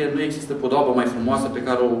căsnicie nu există podoabă mai frumoasă pe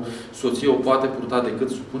care o soție o poate purta decât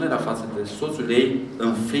supunerea față de soțul ei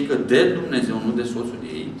în frică de Dumnezeu, nu de soțul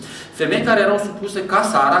ei. Femei care erau supuse ca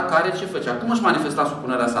Sara, care ce făcea? Cum își manifesta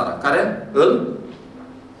supunerea Sara? Care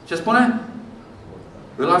ce spune?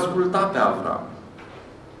 Îl asculta pe Avram.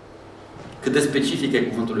 Cât de specific e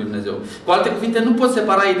cuvântul lui Dumnezeu. Cu alte cuvinte, nu poți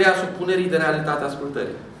separa ideea supunerii de realitatea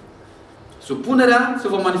ascultării. Supunerea se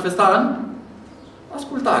va manifesta în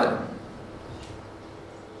ascultare.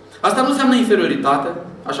 Asta nu înseamnă inferioritate,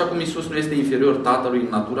 așa cum Iisus nu este inferior Tatălui în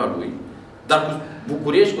natura Lui, dar cu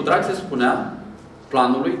bucurie și cu drag se spunea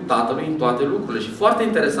planului Tatălui în toate lucrurile. Și foarte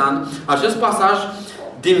interesant, acest pasaj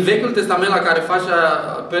din Vechiul Testament la care face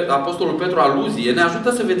Apostolul Petru aluzie, ne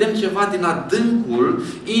ajută să vedem ceva din adâncul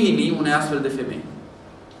inimii unei astfel de femei.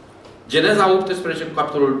 Geneza 18,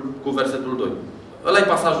 capitolul cu versetul 2. Ăla e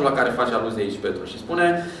pasajul la care face aluzie aici Petru și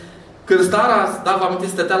spune: când Sara, vă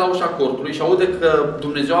amintiți, stătea la ușa cortului și aude că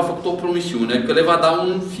Dumnezeu a făcut o promisiune, că le va da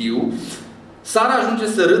un fiu, Sara ajunge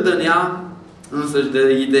să râdă în ea însăși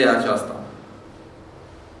de ideea aceasta.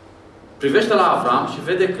 Privește la Avram și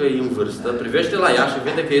vede că e în vârstă, privește la ea și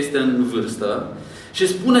vede că este în vârstă și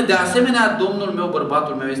spune, de asemenea, Domnul meu,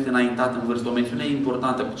 bărbatul meu, este înaintat în vârstă. O mențiune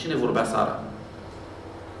importantă. Cu cine vorbea Sara?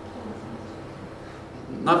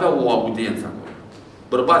 N-aveau o audiență acolo.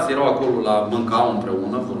 Bărbații erau acolo, mâncau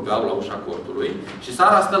împreună, vorbeau la ușa cortului și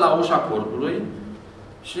Sara stă la ușa cortului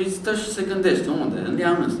și stă și se gândește. Unde? În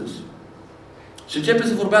ea însăși. Și începe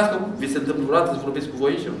să vorbească. Vi se întâmplă vreodată să vorbiți cu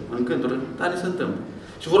voi și eu? În cânturi? Dar ni se întâmplă.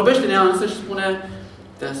 Și vorbește în ea însăși și spune: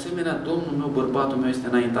 De asemenea, Domnul meu, bărbatul meu, este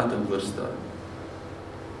înaintat în vârstă.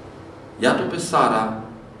 Iată pe Sara,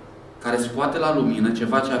 care scoate la lumină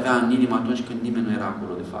ceva ce avea în inimă atunci când nimeni nu era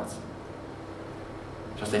acolo de față.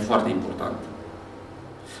 Și asta e foarte important.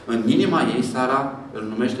 În inima ei, Sara îl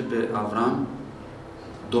numește pe Avram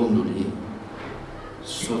Domnul ei,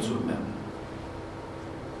 soțul meu,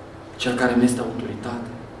 cel care mi este autoritate,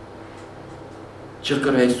 cel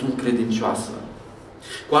căruia îi sunt credincioasă.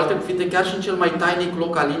 Cu alte cuvinte, chiar și în cel mai tainic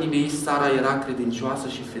loc al inimii ei, Sara era credincioasă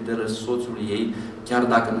și fidelă soțului ei, chiar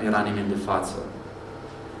dacă nu era nimeni de față.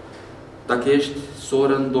 Dacă ești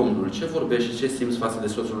soră în Domnul, ce vorbești și ce simți față de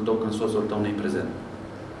soțul tău când soțul tău nu e prezent?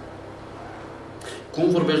 Cum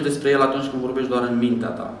vorbești despre el atunci când vorbești doar în mintea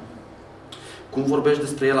ta? Cum vorbești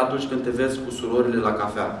despre el atunci când te vezi cu surorile la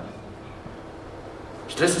cafea?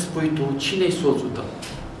 Și trebuie să spui tu, cine-i soțul tău?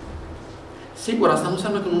 Sigur, asta nu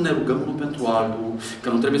înseamnă că nu ne rugăm unul pentru altul, că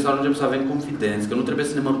nu trebuie să ajungem să avem confidenți, că nu trebuie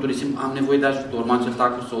să ne mărturisim, am nevoie de ajutor, m-am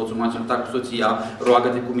certat cu soțul, m-am certat cu soția,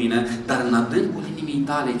 roagă-te cu mine, dar în adâncul inimii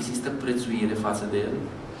tale există prețuire față de el.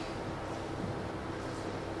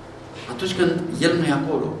 Atunci când el nu e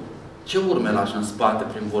acolo, ce urme lași în spate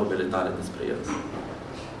prin vorbele tale despre el?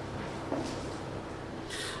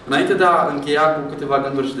 Înainte de a încheia cu câteva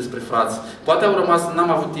gânduri și despre frați, poate au rămas,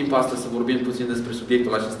 n-am avut timp astăzi să vorbim puțin despre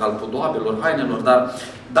subiectul acesta al podoabelor, hainelor, dar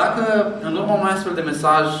dacă în urma unui astfel de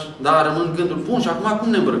mesaj, da, rămân gânduri, bun, și acum cum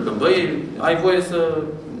ne îmbrăcăm? Băi, ai voie să,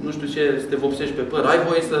 nu știu ce, să te vopsești pe păr, ai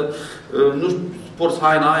voie să, nu știu, porți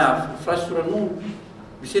haina aia, frați și sură, nu,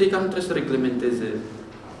 biserica nu trebuie să reglementeze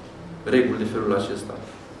reguli de felul acesta.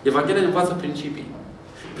 Evanghelia ne învață principii.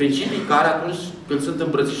 Principii care atunci când sunt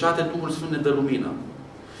îmbrățișate, Duhul Sfânt ne dă lumină.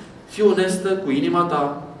 Fii onestă cu inima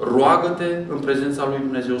ta, roagă-te în prezența lui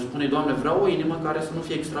Dumnezeu. Spune, Doamne, vreau o inimă care să nu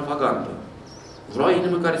fie extravagantă. Vreau o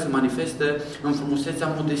inimă care să manifeste în frumusețea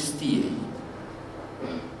modestiei.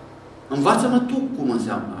 Învață-mă tu cum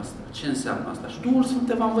înseamnă asta. Ce înseamnă asta? Și Duhul Sfânt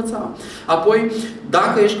te va învăța. Apoi,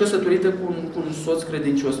 dacă ești căsătorită cu un soț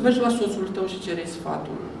credincios, mergi la soțul tău și cere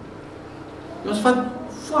sfatul. E un sfat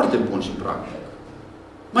foarte bun și practic.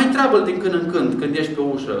 Mai întreabă-l din când în când ești pe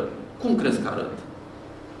ușă, cum crezi că arăt?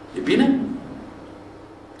 E bine?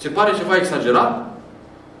 Se pare ceva exagerat?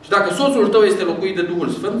 Și dacă soțul tău este locuit de Duhul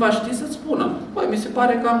Sfânt, va ști să-ți spună. Băi, mi se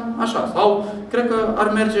pare cam așa. Sau, cred că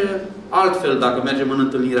ar merge altfel dacă mergem în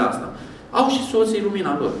întâlnirea asta. Au și soții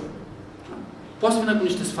lumina lor. Poate să vină cu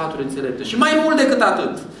niște sfaturi înțelepte. Și mai mult decât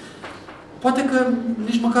atât. Poate că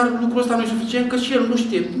nici măcar lucrul ăsta nu e suficient, că și el nu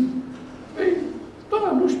știe. Ei,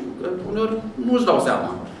 da, nu știu. Că uneori nu-și dau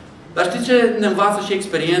seama. Dar știți ce ne învață și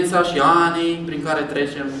experiența și anii prin care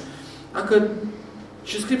trecem? Dacă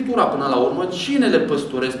și Scriptura până la urmă, cine le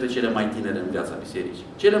păstoresc pe cele mai tinere în viața bisericii?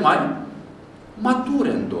 Cele mai mature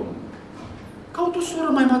în Domnul. Caut o soră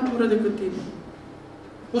mai matură decât tine.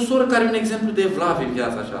 O soră care e un exemplu de evlavie în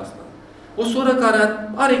viața aceasta. O soră care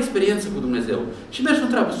are experiență cu Dumnezeu. Și mergi și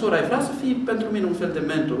întreabă, sora, ai vrea să fii pentru mine un fel de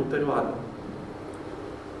mentor, o perioadă?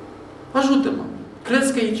 Ajută-mă.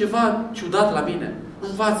 Crezi că e ceva ciudat la mine?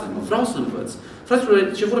 Învață-mă, vreau să învăț.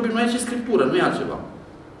 Fraților, ce vorbim noi aici e Scriptură, nu e altceva.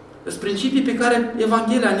 Sunt principii pe care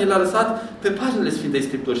Evanghelia ne le-a lăsat pe paginile Sfintei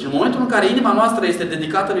Scripturi. Și în momentul în care inima noastră este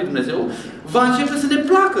dedicată lui Dumnezeu, va începe să ne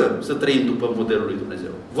placă să trăim după modelul lui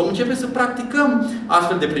Dumnezeu. Vom începe să practicăm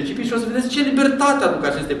astfel de principii și o să vedeți ce libertate aduc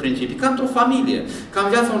aceste principii, ca într-o familie, ca în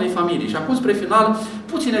viața unei familii. Și acum, spre final,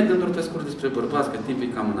 puține gânduri pe scurt despre bărbați, că timpul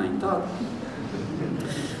e cam înaintat.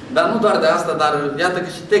 Dar nu doar de asta, dar iată că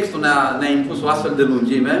și textul ne-a impus o astfel de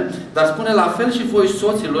lungime, dar spune la fel și voi,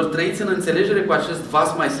 soților, trăiți în înțelegere cu acest vas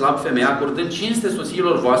mai slab femeie, acordând cinste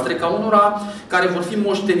soțiilor voastre ca unora care vor fi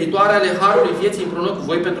moștenitoare ale harului vieții împreună cu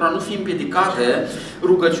voi pentru a nu fi împiedicate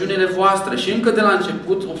rugăciunile voastre. Și încă de la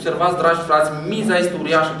început, observați, dragi frați, miza este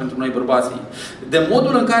uriașă pentru noi bărbații. De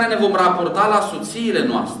modul în care ne vom raporta la soțiile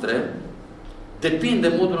noastre,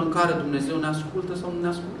 depinde modul în care Dumnezeu ne ascultă sau nu ne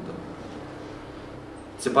ascultă.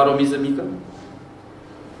 Se pare o miză mică?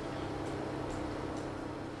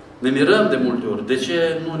 Ne mirăm de multe ori. De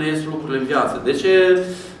ce nu ne ies lucrurile în viață? De ce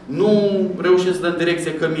nu reușim să dăm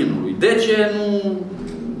direcție căminului? De ce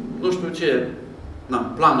nu știu ce?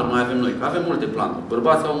 Planuri mai avem noi. Că avem multe planuri.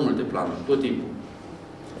 Bărbații au multe planuri. Tot timpul.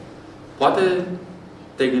 Poate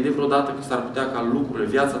te-ai gândit vreodată că s-ar putea ca lucrurile,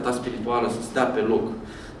 viața ta spirituală să stea pe loc.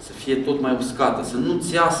 Să fie tot mai uscată. Să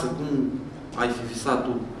nu-ți iasă cum ai fi visat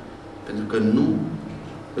tu. Pentru că nu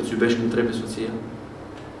îți iubești cum trebuie soția?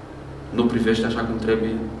 Nu privești așa cum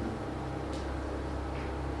trebuie?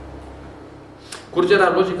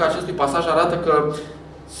 Curgerea logică a acestui pasaj arată că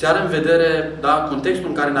se are în vedere, contextul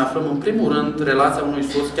în care ne aflăm, în primul rând, relația unui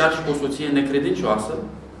soț, chiar și cu o soție necredincioasă,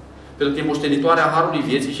 Pentru că e moștenitoarea harului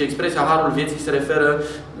vieții și expresia harul vieții se referă,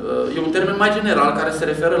 e un termen mai general care se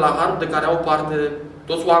referă la harul de care au parte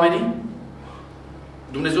toți oamenii.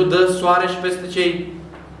 Dumnezeu dă soare și peste cei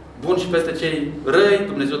buni și peste cei răi,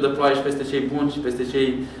 Dumnezeu dă ploaie și peste cei buni și peste cei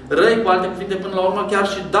răi. Cu alte cuvinte, până la urmă, chiar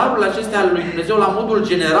și darurile acestea ale lui Dumnezeu, la modul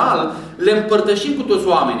general, le împărtășim cu toți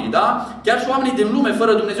oamenii, da? Chiar și oamenii din lume,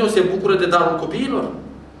 fără Dumnezeu, se bucură de darul copiilor.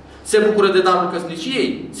 Se bucură de darul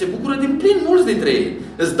căsniciei. Se bucură din plin mulți dintre ei.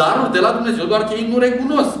 Îți darul de la Dumnezeu, doar că ei nu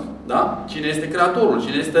recunosc. Da? Cine este Creatorul,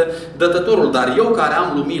 cine este Dătătorul. Dar eu care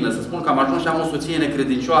am lumină, să spun că am ajuns și am o soție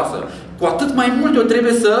necredincioasă, cu atât mai mult eu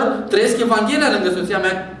trebuie să trăiesc Evanghelia lângă soția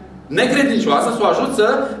mea necredincioasă, să o ajut să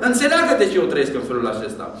înțeleagă de ce eu trăiesc în felul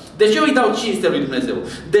acesta. De ce eu îi dau cinste lui Dumnezeu?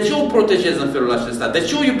 De ce eu o protejez în felul acesta? De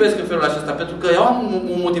ce eu iubesc în felul acesta? Pentru că eu am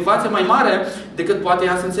o motivație mai mare decât poate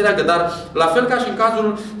ea să înțeleagă. Dar la fel ca și în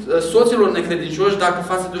cazul soților necredincioși, dacă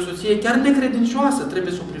față de o soție chiar necredincioasă,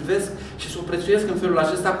 trebuie să o privesc și să o prețuiesc în felul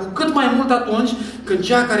acesta, cu cât mai mult atunci când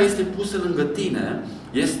cea care este pusă lângă tine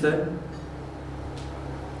este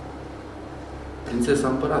prințesa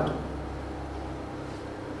împăratului.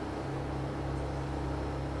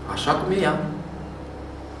 Așa cum e ea.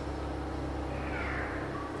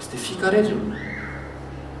 Este fiica regelui.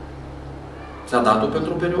 Ți-a dat-o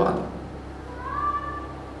pentru o perioadă.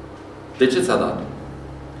 De ce ți-a dat-o?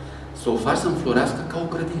 Să o faci să înflorească ca o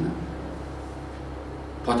grădină.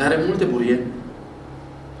 Poate are multe burieni.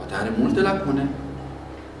 Poate are multe lacune.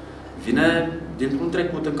 Vine dintr-un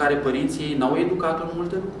trecut în care părinții ei n-au educat-o în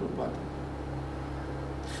multe lucruri, poate.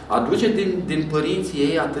 Aduce din părinții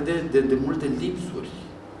ei atât de multe lipsuri.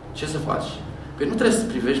 Ce să faci? Păi nu trebuie să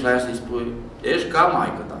privești la ea și să-i spui, ești ca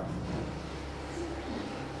maică ta.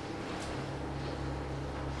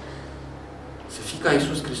 Să fii ca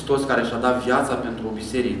Iisus Hristos, care și-a dat viața pentru o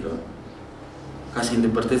biserică, ca să-i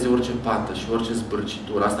îndepărteze orice pată și orice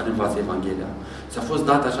zbârcitură. Asta ne învață Evanghelia. Ți-a fost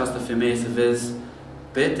dată această femeie să vezi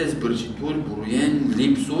pete, zbârcituri, buruieni,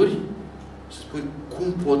 lipsuri și să spui, cum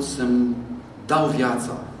pot să-mi dau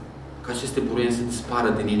viața ca aceste buruieni să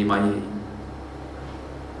dispară din inima ei.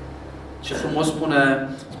 Ce frumos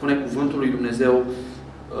spune cuvântul lui Dumnezeu.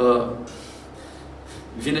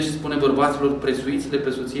 Vine și spune bărbaților, prețuiți-le pe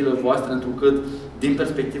soțiile voastre, întrucât, din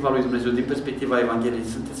perspectiva lui Dumnezeu, din perspectiva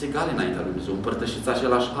Evangheliei, sunteți egale înaintea lui Dumnezeu. Împărtășiți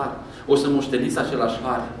același har. O să moșteniți același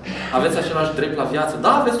har. Aveți același drept la viață.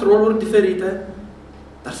 Da, aveți roluri diferite,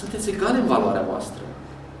 dar sunteți egale în valoarea voastră.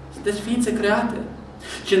 Sunteți ființe create.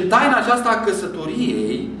 Și în taina aceasta a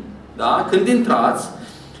căsătoriei, da, când intrați,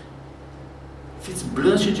 fiți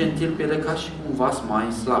blânzi și gentili cu ele ca și cu un vas mai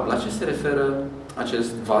slab. La ce se referă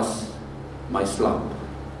acest vas mai slab?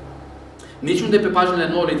 Niciunde pe paginile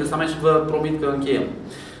Noului Testament, și vă promit că încheiem.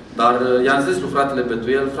 Dar i-am zis lui fratele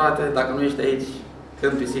Petru, frate, dacă nu ești aici,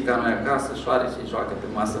 când pisica nu e acasă, șoarecii joacă pe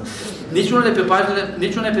masă.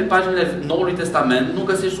 Niciunde pe paginile Noului Testament nu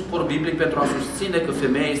găsești suport biblic pentru a susține că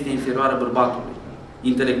femeia este inferioară bărbatului.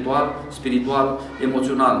 Intelectual, spiritual,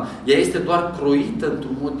 emoțional. Ea este doar croită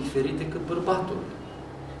într-un mod diferit decât bărbatul.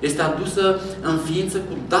 Este adusă în ființă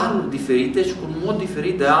cu daruri diferite și cu un mod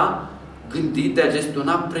diferit de a gândi, de a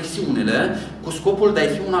gestiona presiunile, cu scopul de a-i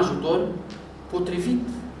fi un ajutor potrivit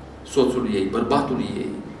soțului ei, bărbatului ei.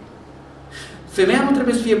 Femeia nu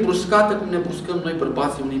trebuie să fie bruscată cum ne bruscăm noi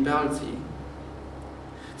bărbații unii pe alții.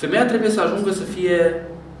 Femeia trebuie să ajungă să fie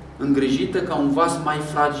îngrijită ca un vas mai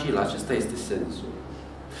fragil. Acesta este sensul.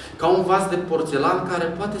 Ca un vas de porțelan care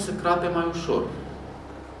poate să crape mai ușor.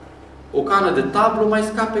 O cană de tablu mai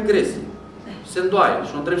scape gresii. Se îndoaie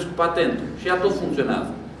și o întrebi cu patentul. Și ea tot funcționează.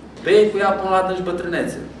 Bei cu ea până la adânci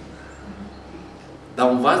bătrânețe. Dar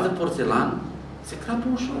un vas de porțelan se crapă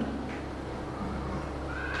ușor.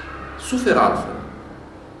 Suferă altfel.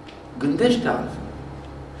 Gândește altfel.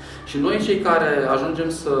 Și noi cei care ajungem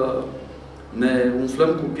să ne umflăm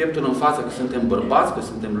cu pieptul în față că suntem bărbați, că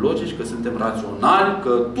suntem logici, că suntem raționali,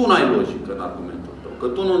 că tu n-ai logică în argumentul tău, că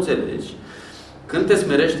tu nu înțelegi. Când te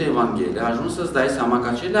smerește Evanghelia, ajungi să-ți dai seama că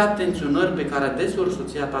acele atenționări pe care adeseori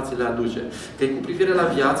soția ta ți le aduce, că e cu privire la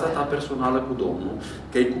viața ta personală cu Domnul,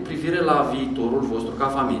 că e cu privire la viitorul vostru ca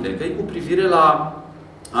familie, că e cu privire la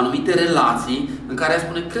anumite relații în care ea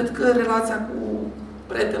spune, cred că relația cu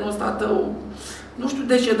prietenul ăsta tău, nu știu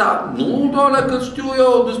de ce, dar nu, doamne, că știu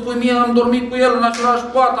eu, îmi spui mie, am dormit cu el în același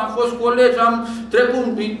pat, am fost colegi, am trecut,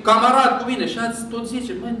 camarad cu mine. Și ați tot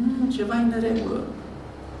zice, băi, nu, ceva e în neregulă.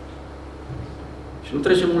 Și nu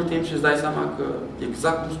trece mult timp și îți dai seama că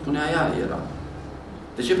exact cum spunea ea era.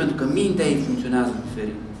 De ce? Pentru că mintea ei funcționează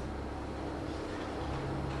diferit.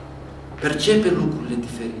 Percepe lucrurile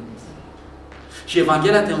diferit. Și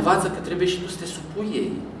Evanghelia te învață că trebuie și tu să te supui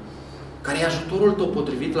ei. care e ajutorul tău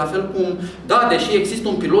potrivit, la fel cum, da, deși există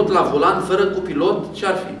un pilot la volan, fără copilot, ce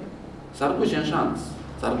ar fi? S-ar duce în șanț.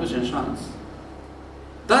 S-ar duce în șanț.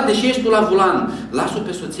 Da, deși ești tu la volan, lasă-o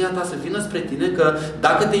pe soția ta să vină spre tine, că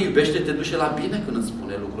dacă te iubește, te duce la bine când îți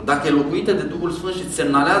spune lucruri. Dacă e locuită de Duhul Sfânt și îți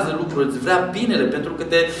semnalează lucruri, îți vrea binele, pentru că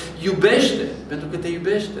te iubește. Pentru că te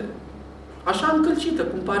iubește. Așa încălcită,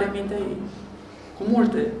 cum pare mintea ei. Cu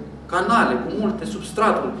multe canale, cu multe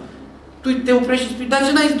substraturi. Tu te oprești și spui, dar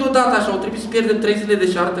ce n-ai zis deodată așa? O trebuie să pierdem 3 zile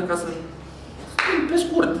de șartă ca să... Pe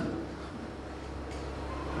scurt.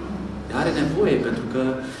 Are nevoie, pentru că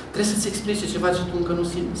trebuie să-ți explice ceva ce tu încă nu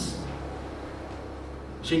simți.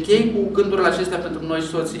 Și închei cu gândurile acestea pentru noi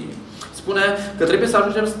soții. Spune că trebuie să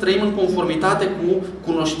ajungem să trăim în conformitate cu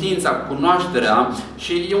cunoștința, cu cunoașterea,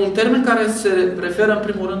 și e un termen care se referă în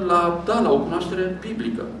primul rând la o cunoaștere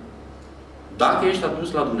biblică. Dacă ești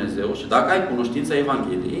adus la Dumnezeu și dacă ai cunoștința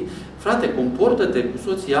Evangheliei, frate, comportă-te cu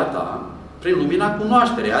soția ta prin lumina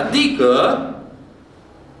cunoașterei. Adică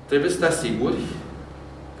trebuie să te asiguri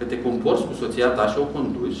că te comporți cu soția ta și o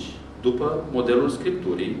conduci după modelul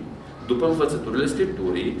Scripturii, după învățăturile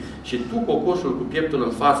Scripturii, și tu, cocoșul cu pieptul în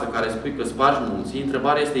față, care spui că spargi munții,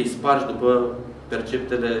 întrebarea este, îi spargi după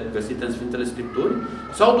perceptele găsite în Sfintele Scripturi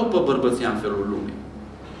sau după bărbăția în felul lumii?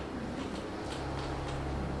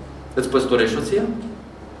 Îți păstorești soția?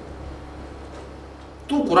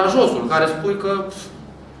 Tu, curajosul, care spui că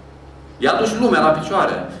i-a dus lumea la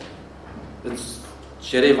picioare, îți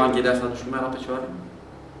cere Evanghelia să aduci lumea la picioare?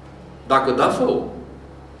 Dacă da, fă-o.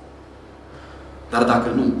 Dar dacă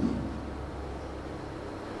nu,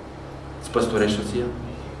 îți păstorești soția?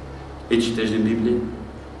 Îi citești din Biblie?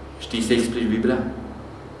 Știi să explici Biblia?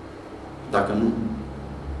 Dacă nu,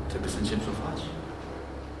 trebuie să începi să o faci.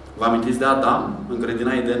 Vă amintiți de Adam, în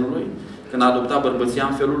grădina Edenului, când a adoptat bărbăția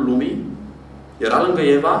în felul lumii? Era lângă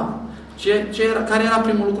Eva. Care era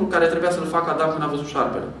primul lucru care trebuia să-l facă Adam când a văzut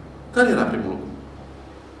șarpele? Care era primul lucru?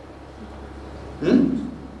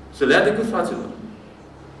 Să le ia de gât, fraților.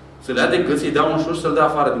 Să le ia de gât, să-i dea un șur și să-l dea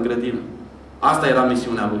afară din grădină. Asta era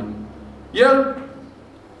misiunea lui. El,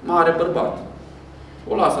 mare bărbat,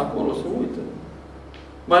 o lasă acolo, să uită.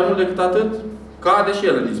 Mai mult decât atât, cade și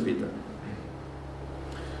el în ispită.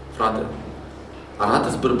 Frate,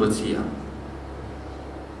 arată-ți bărbăția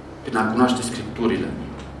prin a cunoaște Scripturile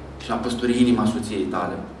și a păstori inima soției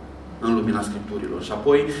tale în lumina Scripturilor. Și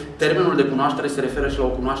apoi, termenul de cunoaștere se referă și la o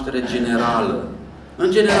cunoaștere generală.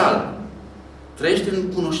 În general, trăiești în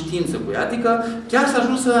cunoștință cu ea. Adică chiar să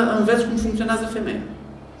ajungi să înveți cum funcționează femeia.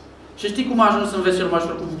 Și știi cum ajungi să înveți cel mai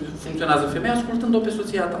ușor cum funcționează femeia? Ascultând-o pe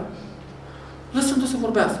soția ta. Lăsând-o să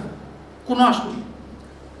vorbească. Cunoaște-o.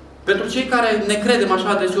 Pentru cei care ne credem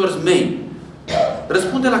așa deseori zmei,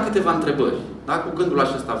 răspunde la câteva întrebări. Da? Cu gândul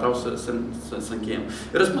acesta vreau să încheiem.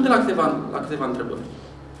 Răspunde la câteva întrebări.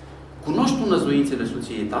 Cunoști tu năzuințele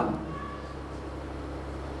soției tale?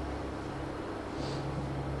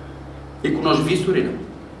 Îi cunoști visurile?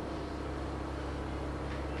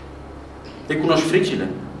 Îi cunoști fricile?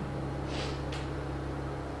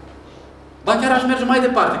 Ba chiar aș merge mai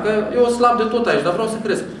departe, că eu slab de tot aici, dar vreau să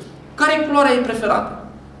cresc. Care e culoarea ei preferată?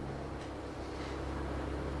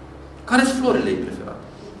 Care-s florile ei preferate?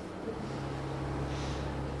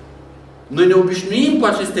 Noi ne obișnuim cu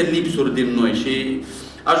aceste lipsuri din noi și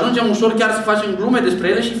ajungem ușor chiar să facem glume despre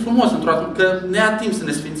ele și frumos, că ne ia timp să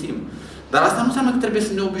ne sfințim. Dar asta nu înseamnă că trebuie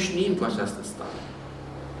să ne obișnuim cu această stare.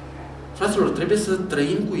 Fraților, trebuie să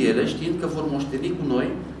trăim cu ele știind că vor moșteni cu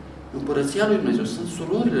noi Împărăția lui Dumnezeu. Sunt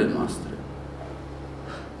surorile noastre.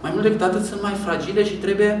 Mai mult decât atât, sunt mai fragile și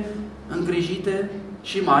trebuie îngrijite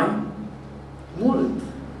și mai mult.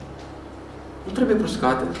 Nu trebuie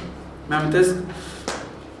bruscate. Mi-amintesc,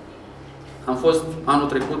 am fost anul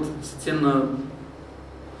trecut să țin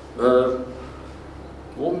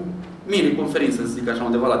o mini-conferință, să zic așa,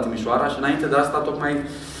 undeva la Timișoara, și înainte de asta tocmai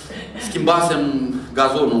schimbasem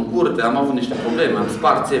gazonul în curte, am avut niște probleme, am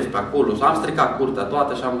spart țevi pe acolo, am stricat curtea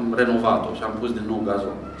toată și am renovat-o și am pus din nou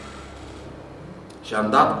gazon. Și am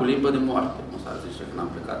dat cu limbă de moarte, cum s-ar zice, când am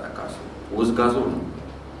plecat de acasă. Uz gazonul.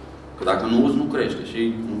 Că dacă nu uz, nu crește.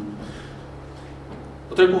 Și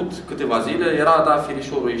au trecut câteva zile, era, da,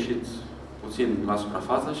 firișorul ieșit puțin la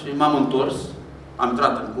suprafață și m-am întors, am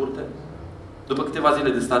intrat în curte. După câteva zile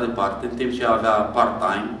de stat departe, în timp ce avea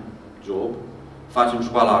part-time job, facem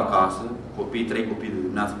școala acasă, 3 copii de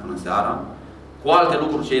dimineață până seara, cu alte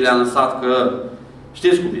lucruri ce le-am lăsat, că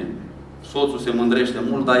știți cum e. Soțul se mândrește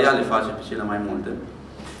mult, dar ea le face pe cele mai multe.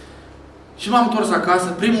 Și m-am întors acasă.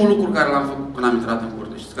 Primul lucru care l-am făcut când am intrat în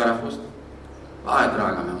curte, știți care a fost? Hai,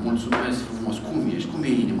 draga mea, mulțumesc frumos. Cum ești? Cum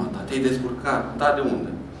e inima ta? Te-ai descurcat? Da, de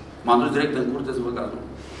unde? M-am dus direct în curte să văd gazul.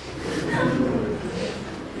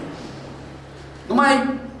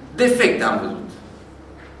 Numai defecte am văzut.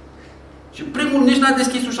 Și primul nici n-a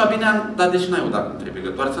deschis ușa bine, dar de ce n-ai udat cum trebuie? Că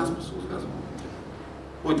doar ți-am spus,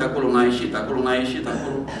 uite, acolo n-a ieșit, acolo n-a ieșit,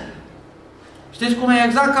 acolo... Știți cum e?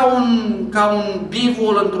 Exact ca un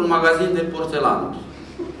bivol într-un magazin de porțelanuri.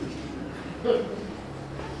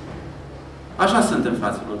 Așa suntem,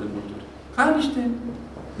 fraților, de multe ori. Ca niște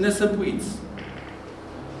nesăbuiți.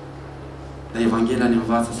 Dar Evanghelia ne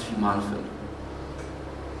învață să fim altfel.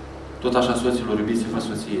 Tot așa, soților, iubiți-vă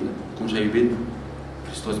soțiile. Cum și-a iubit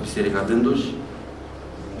Hristos biserica, dându-și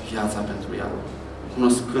viața pentru ea.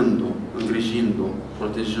 Cunoscându-o, îngrijindu-o,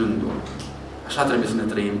 protejându-o. Așa trebuie să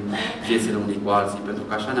ne trăim viețile unii cu alții, pentru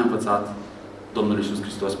că așa ne-a învățat Domnul Iisus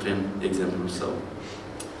Hristos prin exemplul Său.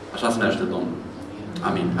 Așa să ne ajute Domnul.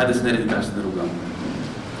 Amin. Haideți să ne ridicăm și să ne rugăm.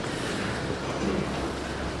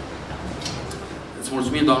 Îți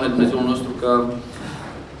mulțumim, Doamne Dumnezeul nostru, că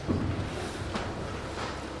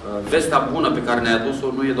vestea bună pe care ne-ai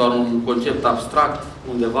adus-o nu e doar un concept abstract,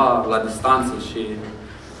 undeva la distanță și,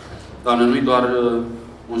 Doamne, nu e doar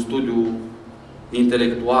un studiu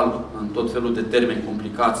intelectual în tot felul de termeni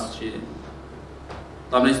complicați, ci,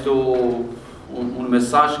 Doamne, este un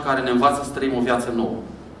mesaj care ne învață să trăim o viață nouă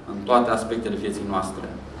în toate aspectele vieții noastre.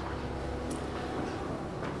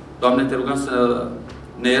 Doamne, te rugăm să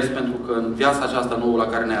ne ierți pentru că în viața aceasta nouă la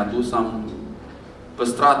care ne-ai adus am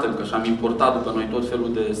păstrat încă și am importat după noi tot felul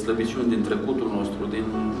de slăbiciuni din trecutul nostru, din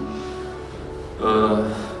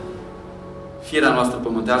firea noastră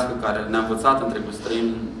pământească care ne-a învățat în trecut să trăim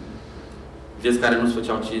vieți care nu-ți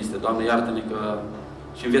făceau cinste. Doamne, iartă-ne că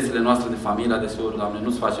și în viețile noastre de familie, adeseori, Doamne,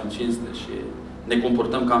 nu-ți facem cinste și ne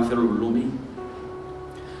comportăm ca în felul lumii.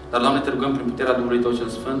 Dar, Doamne, te rugăm prin puterea Duhului Tău cel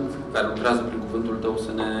Sfânt, care lucrează prin cuvântul Tău,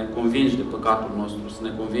 să ne convingi de păcatul nostru, să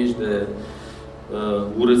ne convingi de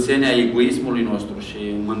urățenia egoismului nostru și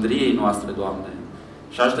mândriei noastre, Doamne.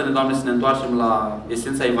 Și ajută-ne, Doamne, să ne întoarcem la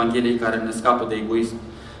esența Evangheliei care ne scapă de egoism.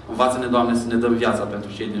 Învață-ne, Doamne, să ne dăm viața pentru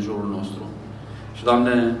cei din jurul nostru. Și,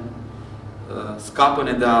 Doamne,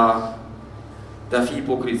 scapă-ne de a fi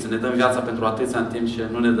ipocriți, să ne dăm viața pentru atâția în timp ce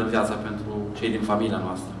nu ne dăm viața pentru cei din familia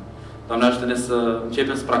noastră. Doamne, ajută-ne să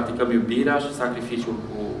începem să practicăm iubirea și sacrificiul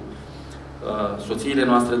cu soțiile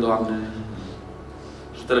noastre, Doamne.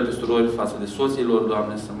 Ajută-le pe surori față de soților,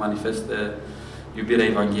 Doamne, să manifeste iubirea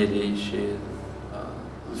Evangheliei și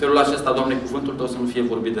în felul acesta, Doamne, cuvântul Tău să nu fie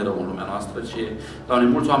vorbit de rău în lumea noastră, ci, Doamne,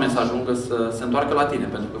 mulți oameni să ajungă să se întoarcă la Tine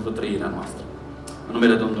pentru că vreo trăirea noastră. În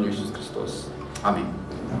numele Domnului Iisus Hristos. Amin.